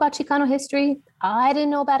not know about Chicano history. I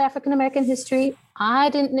didn't know about African-American history. I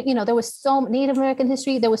didn't, there was so Native American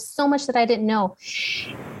history. There was so much that I didn't know.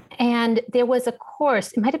 And there was a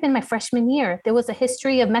course, it might've been my freshman year. There was a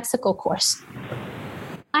history of Mexico course.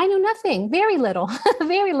 I knew nothing, very little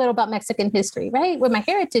about Mexican history, right? Where my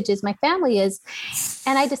heritage is, my family is.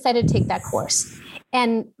 And I decided to take that course.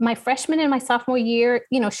 And my freshman and my sophomore year,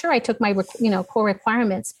 sure, I took my, core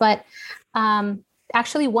requirements, but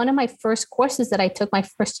actually one of my first courses that I took my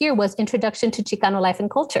first year was Introduction to Chicano Life and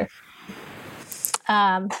Culture.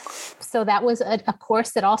 So that was a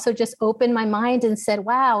course that also just opened my mind and said,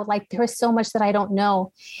 wow, there is so much that I don't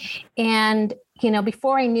know. And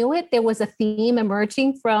before I knew it, there was a theme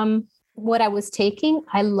emerging from what I was taking.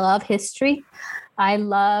 I love history. I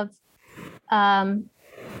love,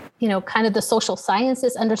 kind of the social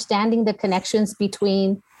sciences, understanding the connections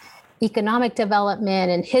between economic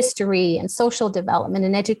development and history and social development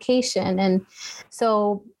and education. And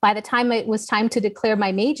so by the time it was time to declare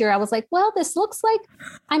my major, I was like, well, this looks like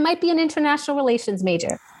I might be an international relations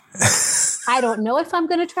major. I don't know if I'm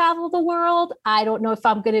going to travel the world. I don't know if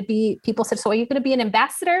I'm going to be, people said, so are you going to be an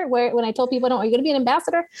ambassador? When I told people, are you going to be an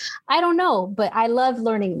ambassador? I don't know, but I love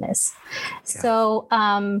learning this. Yeah. So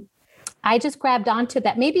I just grabbed onto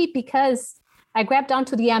that, maybe because I grabbed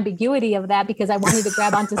onto the ambiguity of that because I wanted to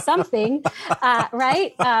grab onto something,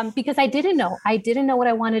 right? Because I didn't know what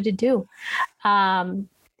I wanted to do. And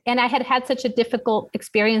I had such a difficult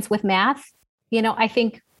experience with math. I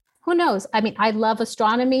think, who knows? I mean, I love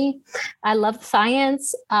astronomy. I love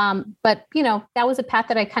science. But, that was a path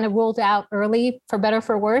that I kind of ruled out early, for better,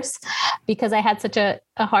 for worse, because I had such a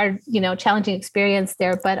hard, challenging experience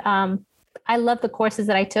there. But I love the courses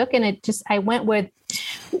that I took, and I went with,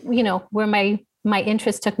 where my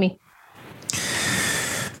interest took me.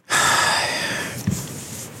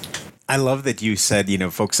 I love that you said,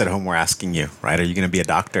 folks at home were asking you, right? Are you going to be a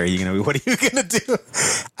doctor? What are you going to do?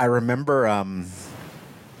 I remember,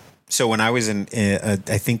 so when I was I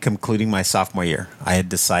think concluding my sophomore year, I had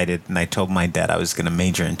decided, and I told my dad I was going to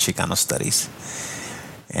major in Chicano studies.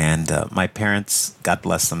 And my parents, God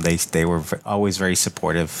bless them, they were always very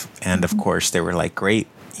supportive. And of course, they were like, great,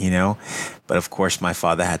 But of course, my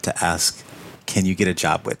father had to ask, can you get a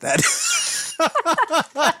job with that?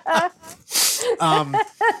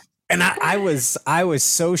 And I was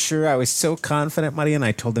so sure, I was so confident, Maria, and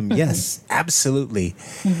I told him, yes, absolutely.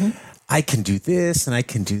 Mm-hmm. I can do this and I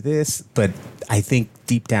can do this. But I think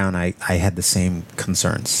deep down, I had the same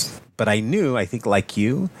concerns. But I think like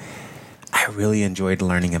you, I really enjoyed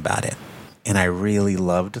learning about it. And I really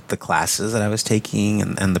loved the classes that I was taking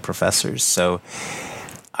and the professors. So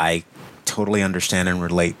I totally understand and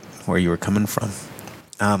relate where you were coming from.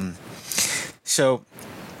 So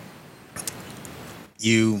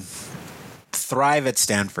you thrive at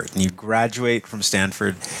Stanford and you graduate from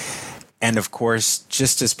Stanford. And of course,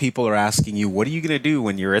 just as people are asking you, what are you going to do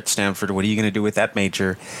when you're at Stanford? What are you going to do with that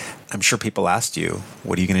major? I'm sure people asked you,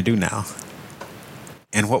 what are you going to do now?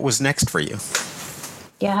 And what was next for you?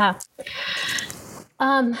 Yeah.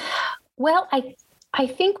 Well, I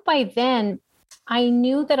think by then I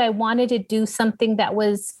knew that I wanted to do something that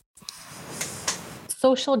was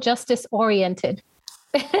social justice oriented.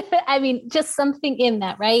 I mean, just something in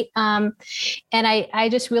that, right? And I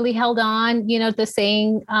just really held on, the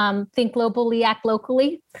saying, think globally, act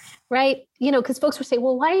locally, right? Because folks would say,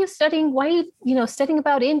 well, why are you studying? Why are you, studying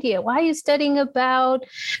about India? Why are you studying about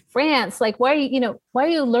France? Like, why are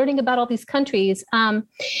you learning about all these countries?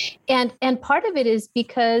 And part of it is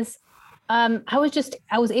because I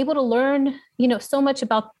was able to learn, so much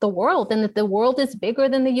about the world, and that the world is bigger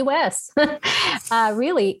than the US,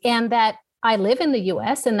 really. And that I live in the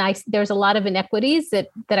US, and there's a lot of inequities that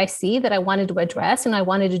I see that I wanted to address and I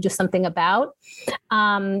wanted to do something about.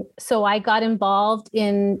 So I got involved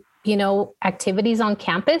in, activities on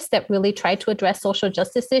campus that really tried to address social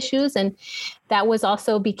justice issues. And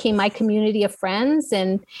that became my community of friends.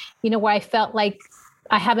 And, where I felt like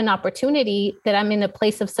I have an opportunity, that I'm in a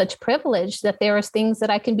place of such privilege that there are things that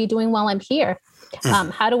I can be doing while I'm here.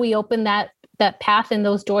 How do we open that path and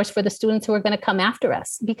those doors for the students who are going to come after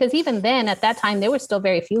us? Because even then, at that time, there were still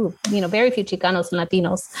very few Chicanos and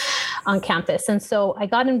Latinos on campus. And so I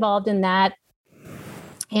got involved in that.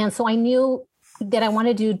 And so I knew that I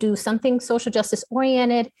wanted to do something social justice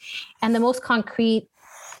oriented. And the most concrete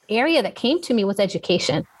area that came to me was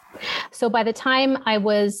education. So by the time I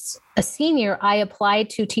was a senior, I applied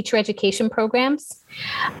to teacher education programs.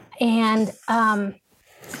 And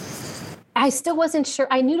I still wasn't sure.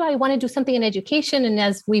 I knew I wanted to do something in education. And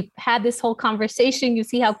as we've had this whole conversation, you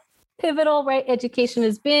see how pivotal, right, education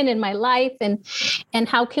has been in my life, and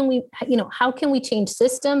how can we change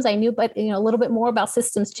systems? I knew, but a little bit more about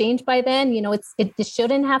systems change by then. It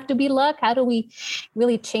shouldn't have to be luck. How do we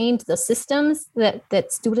really change the systems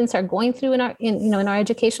that students are going through in our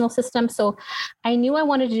educational system? So I knew I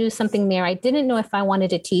wanted to do something there. I didn't know if I wanted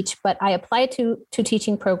to teach, but I applied to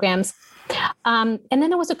teaching programs. And then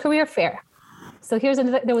there was a career fair. So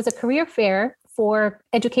there was a career fair for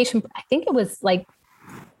education. I think it was like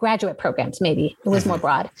graduate programs, maybe it was more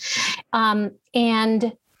broad.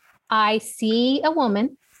 And I see a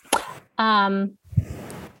woman,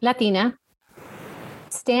 Latina,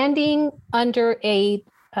 standing under a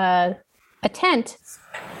tent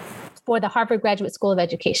for the Harvard Graduate School of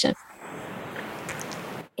Education.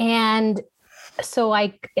 And so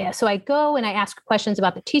I go and I ask questions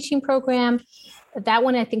about the teaching program. That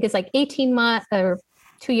one I think is like 18 months or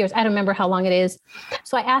 2 years. I don't remember how long it is.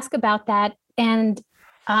 So I ask about that, and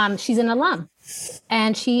she's an alum,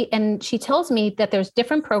 and she tells me that there's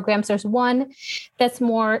different programs. There's one that's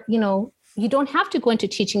more, you don't have to go into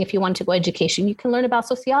teaching if you want to go education. You can learn about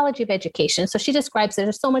sociology of education. So she describes that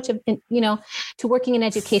there's so much of, to working in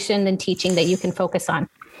education than teaching that you can focus on.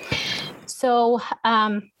 So,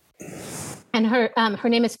 and her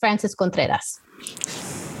name is Frances Contreras.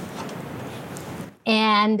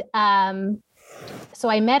 And so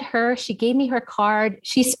I met her. She gave me her card.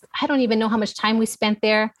 I don't even know how much time we spent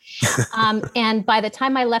there. And by the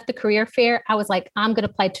time I left the career fair, I was like, I'm going to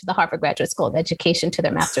apply to the Harvard Graduate School of Education to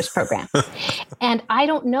their master's program. And I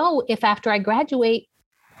don't know if after I graduate,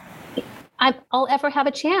 I'll ever have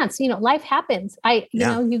a chance. Life happens.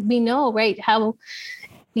 We know, right, how,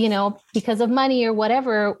 because of money or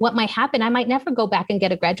whatever, what might happen. I might never go back and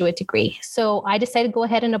get a graduate degree. So I decided to go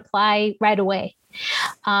ahead and apply right away.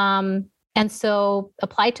 And so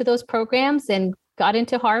applied to those programs and got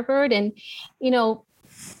into Harvard. And,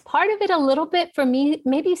 part of it a little bit for me,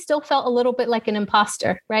 maybe still felt a little bit like an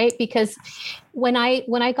imposter, right? Because when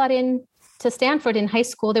I got into Stanford in high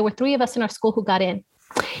school, there were 3 of us in our school who got in.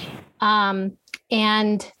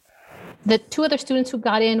 And the 2 other students who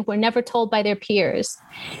got in were never told by their peers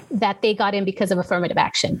that they got in because of affirmative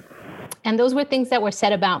action. And those were things that were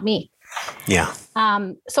said about me. Yeah.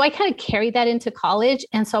 So I kind of carried that into college.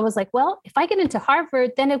 And so I was like, well, if I get into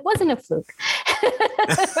Harvard, then it wasn't a fluke.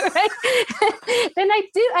 Right? Then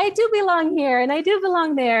I do belong here, and I do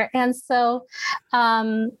belong there. And so,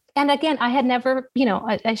 and again, I had never,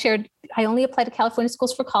 I only applied to California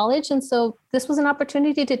schools for college. And so this was an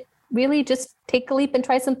opportunity to really just take a leap and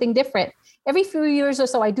try something different. Every few years or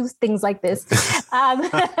so, I do things like this.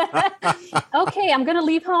 Okay, I'm going to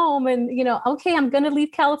leave home, and, okay, I'm going to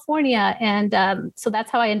leave California. And so that's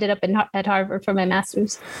how I ended up at Harvard for my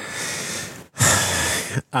master's.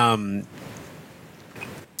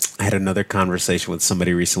 I had another conversation with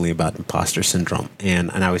somebody recently about imposter syndrome,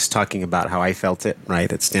 and I was talking about how I felt it,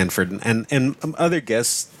 right, at Stanford, and other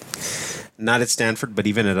guests, not at Stanford, but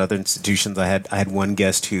even at other institutions. I had one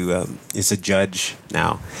guest who is a judge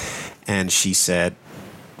now, and she said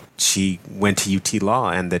she went to UT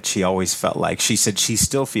Law, and that she always felt like, she said she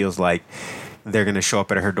still feels like they're going to show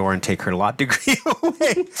up at her door and take her law degree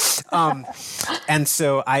away. And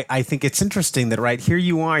so I think it's interesting that right here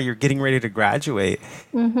you are, you're getting ready to graduate,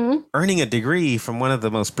 earning a degree from one of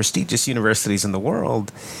the most prestigious universities in the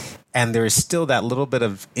world. And there is still that little bit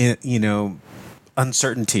of,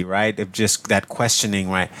 uncertainty, right? Of just that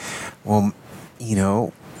questioning, right? Well,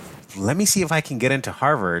 let me see if I can get into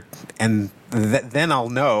Harvard, and then I'll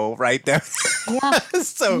know, right? There. Yeah.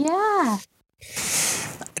 So, yeah.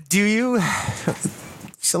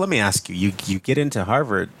 So let me ask you, you get into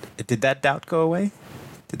Harvard. Did that doubt go away?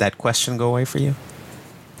 Did that question go away for you?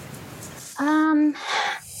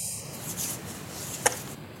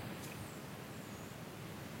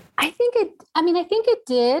 I think it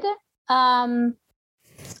did.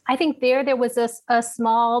 I think there was a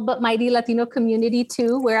small but mighty Latino community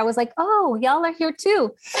too, where I was like, oh, y'all are here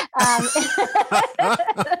too.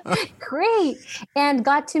 Great. And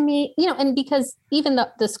got to meet, and because even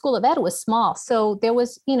the School of Ed was small. So there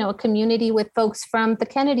was, a community with folks from the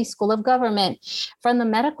Kennedy School of Government, from the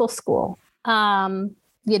medical school, and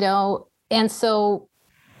so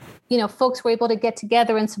folks were able to get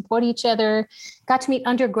together and support each other, got to meet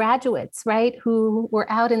undergraduates, right, who were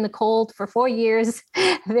out in the cold for 4 years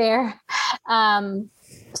there. I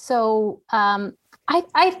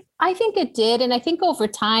think it did. And I think over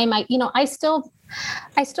time, I still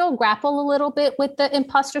grapple a little bit with the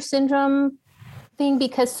imposter syndrome thing,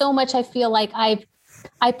 because so much I feel like I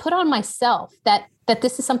put on myself that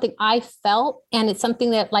this is something I felt, and it's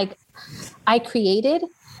something that like I created.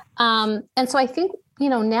 And so I think,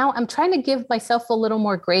 now I'm trying to give myself a little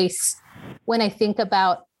more grace when I think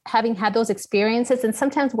about having had those experiences. And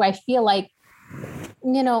sometimes where I feel like,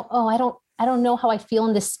 I don't know how I feel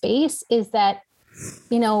in this space, is that,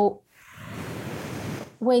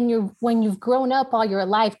 when you've grown up all your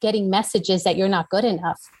life getting messages that you're not good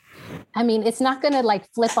enough. I mean, it's not going to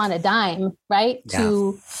like flip on a dime, right? Yeah.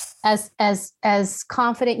 To as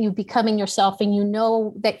confident you becoming yourself, and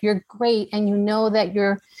that you're great, and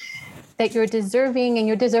that you're deserving, and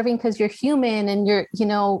you're deserving because you're human, and you're,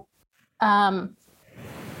 all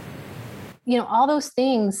those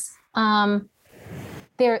things.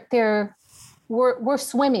 We're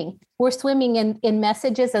swimming in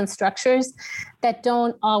messages and structures that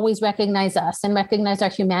don't always recognize us and recognize our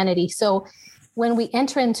humanity. So when we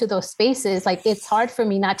enter into those spaces, like, it's hard for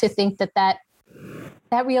me not to think that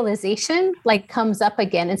realization like comes up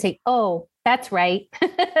again and say, oh, that's right.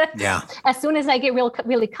 Yeah. As soon as I get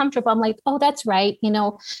really comfortable, I'm like, oh, that's right.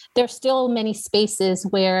 There's still many spaces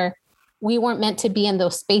where we weren't meant to be in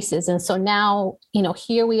those spaces. And so now,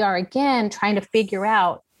 here we are again, trying to figure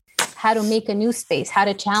out how to make a new space, how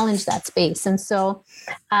to challenge that space. And so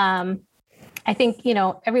I think,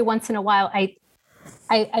 every once in a while,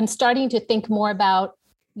 I'm starting to think more about,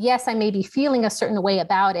 yes, I may be feeling a certain way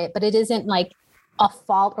about it, but it isn't like a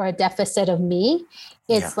fault or a deficit of me.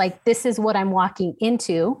 It's like, this is what I'm walking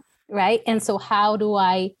into. Right. And so how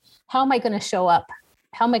am I going to show up?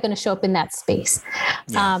 How am I going to show up in that space?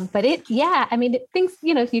 Yeah. Things,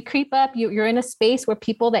 you creep up, you're in a space where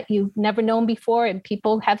people that you've never known before, and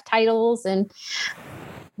people have titles, and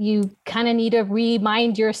you kind of need to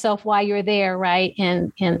remind yourself why you're there. Right.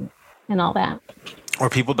 And all that. Or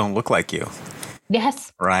people don't look like you.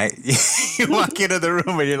 Yes. Right. You walk into the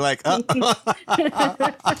room and you're like, oh.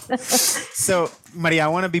 So, Maria, I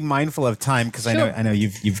want to be mindful of time, because sure. I know you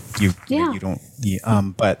don't,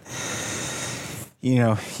 but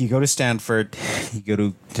you go to Stanford, you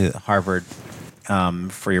go to Harvard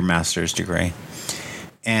for your master's degree,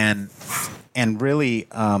 and really,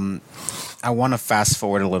 I want to fast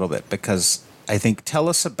forward a little bit, because I think, tell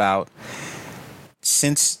us about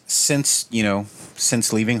since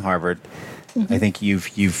leaving Harvard. Mm-hmm. I think you've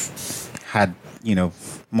had,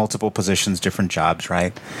 multiple positions, different jobs,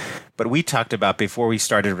 right? But we talked about, before we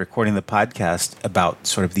started recording the podcast, about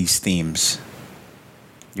sort of these themes.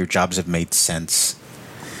 Your jobs have made sense.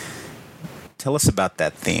 Tell us about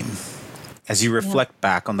that theme. As you reflect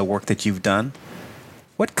back on the work that you've done,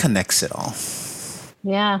 what connects it all?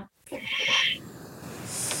 Yeah.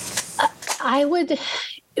 I would,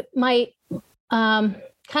 my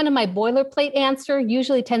boilerplate answer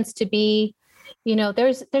usually tends to be,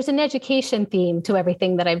 there's an education theme to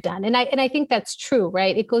everything that I've done. And I think that's true,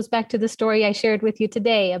 right? It goes back to the story I shared with you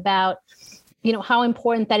today about, how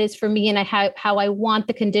important that is for me, and how I want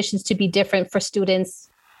the conditions to be different for students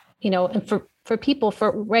and for people,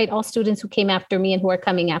 right, all students who came after me and who are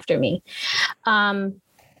coming after me.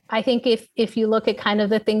 I think if you look at kind of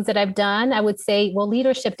the things that I've done, I would say, well,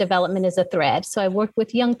 leadership development is a thread. So I work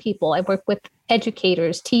with young people. I work with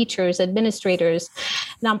educators, teachers, administrators,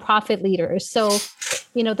 nonprofit leaders. So,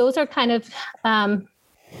 those are kind of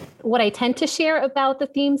what I tend to share about the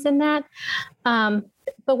themes in that.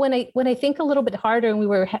 But when I think a little bit harder, and we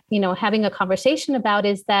were, having a conversation about,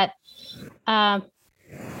 is that, and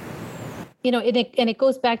it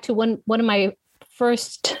goes back to one of my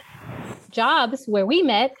first jobs where we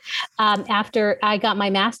met after I got my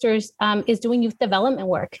master's, is doing youth development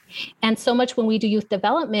work. And so much when we do youth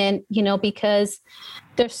development, because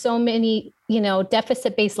there's so many,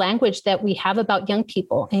 deficit-based language that we have about young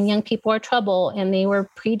people, and young people are trouble, and they were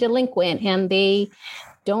pre-delinquent, and they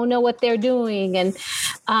don't know what they're doing. And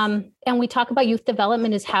we talk about youth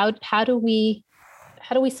development as how do we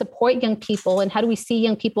support young people, and how do we see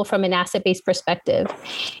young people from an asset-based perspective?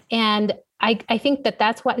 And I think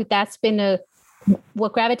that's been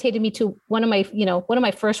what gravitated me to one of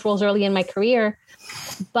my first roles early in my career,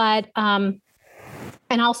 but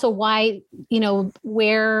and also why,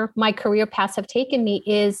 where my career paths have taken me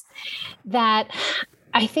is that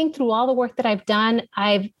I think through all the work that I've done,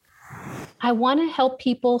 I want to help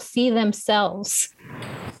people see themselves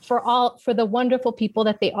for the wonderful people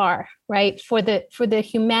that they are, right? For the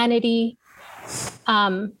humanity,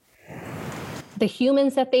 the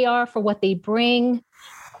humans that they are, for what they bring,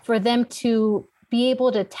 for them to be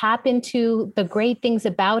able to tap into the great things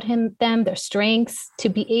about them, their strengths, to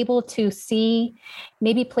be able to see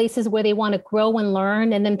maybe places where they want to grow and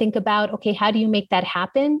learn, and then think about, okay, how do you make that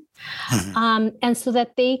happen? And so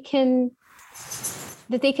that they can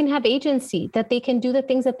have agency, that they can do the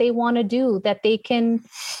things that they want to do, that they can,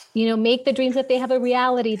 make the dreams that they have a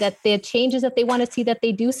reality, that the changes that they want to see, that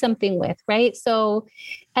they do something with, right? So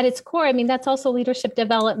at its core, that's also leadership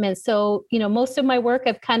development. So, most of my work,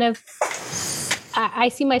 I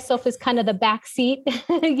see myself as kind of the backseat,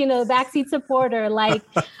 backseat supporter. Like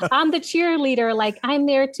I'm the cheerleader, like I'm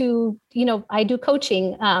there to, I do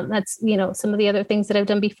coaching. That's, some of the other things that I've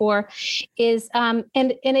done before is, and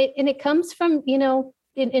it comes from,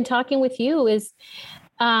 in talking with you is,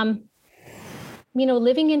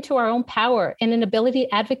 living into our own power and an ability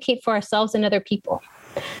to advocate for ourselves and other people.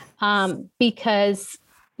 Because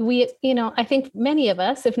we, I think many of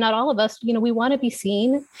us, if not all of us, we want to be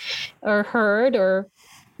seen or heard or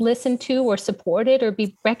listened to or supported or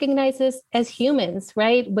be recognized as humans,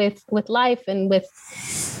 right? With life and with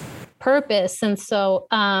purpose. And so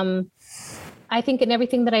I think in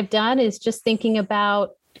everything that I've done is just thinking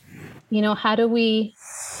about, how do we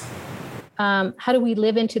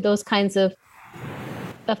live into those kinds of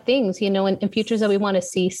things, and futures that we want to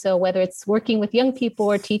see. So whether it's working with young people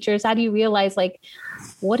or teachers, how do you realize, like,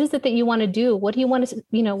 what is it that you want to do? What do you want to,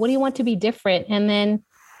 what do you want to be different? And then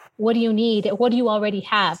what do you need? What do you already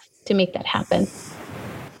have to make that happen?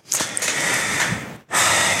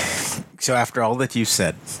 So after all that you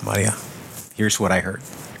said, Maria, here's what I heard.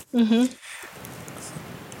 Mm-hmm.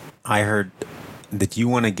 I heard that you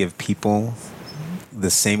want to give people the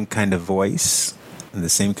same kind of voice and the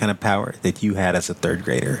same kind of power that you had as a third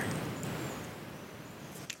grader,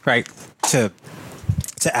 right? To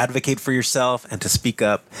advocate for yourself and to speak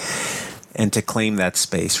up and to claim that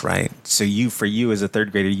space, right? So for you as a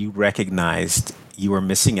third grader, you recognized you were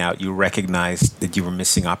missing out. You recognized that you were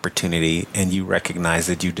missing opportunity, and you recognized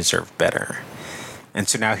that you deserved better. And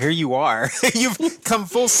so now here you are. You've come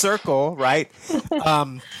full circle, right?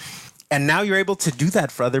 And now you're able to do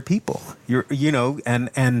that for other people.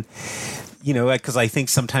 Because I think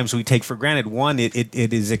sometimes we take for granted, one, it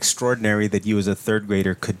is extraordinary that you as a third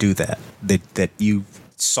grader could do that you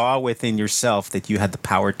saw within yourself that you had the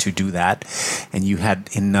power to do that, and you had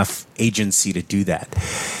enough agency to do that.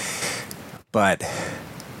 But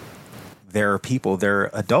there are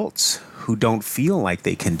adults who don't feel like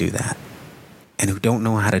they can do that and who don't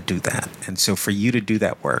know how to do that. And so for you to do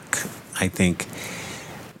that work, I think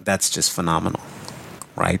that's just phenomenal,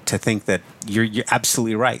 right? To think that you're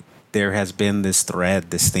absolutely right. There has been this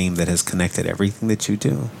thread, this theme that has connected everything that you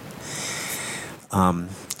do.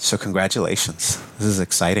 So congratulations. This is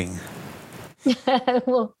exciting.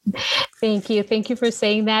 Well, thank you. Thank you for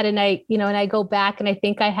saying that. And I go back and I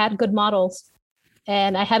think I had good models,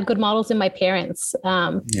 and I had good models in my parents.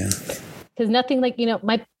 Because nothing like,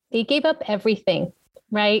 they gave up everything,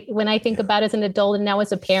 right? When I think about as an adult and now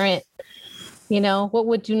as a parent, what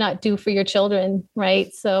would you not do for your children,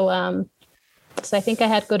 right? So I think I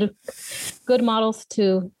had good models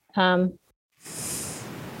to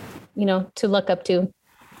look up to.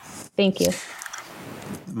 Thank you.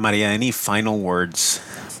 Maria, any final words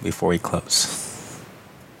before we close?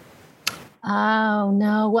 Oh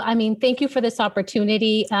no! Well, I mean, thank you for this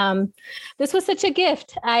opportunity. This was such a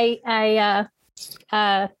gift.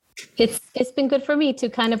 It's been good for me to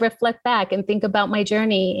kind of reflect back and think about my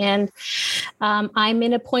journey. And I'm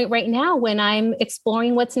in a point right now when I'm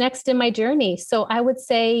exploring what's next in my journey. So I would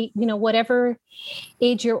say, whatever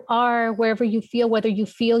age you are, wherever you feel, whether you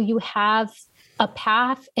feel you have a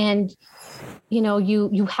path and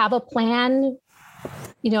you have a plan,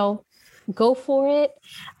 go for it.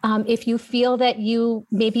 If you feel that you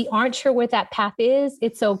maybe aren't sure where that path is,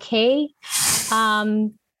 it's okay.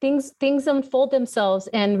 Things unfold themselves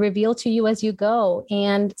and reveal to you as you go.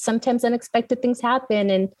 And sometimes unexpected things happen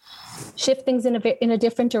and shift things in a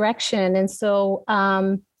different direction. And so,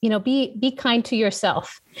 be kind to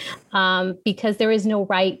yourself, because there is no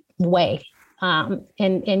right way.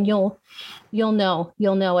 And you'll know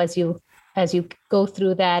as you go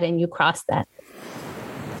through that and you cross that.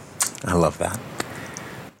 I love that.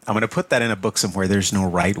 I'm going to put that in a book somewhere. There's no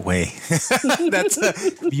right way. That's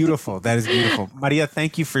beautiful. That is beautiful. Maria,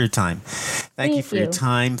 thank you for your time. Thank you for your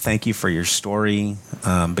time. Thank you for your story,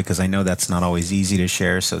 because I know that's not always easy to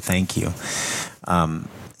share. So thank you.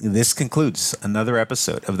 This concludes another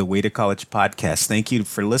episode of the Way to College podcast. Thank you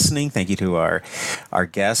for listening. Thank you to our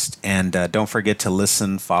guest. And don't forget to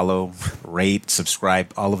listen, follow, rate,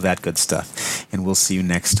 subscribe, all of that good stuff. And we'll see you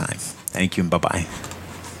next time. Thank you and bye-bye.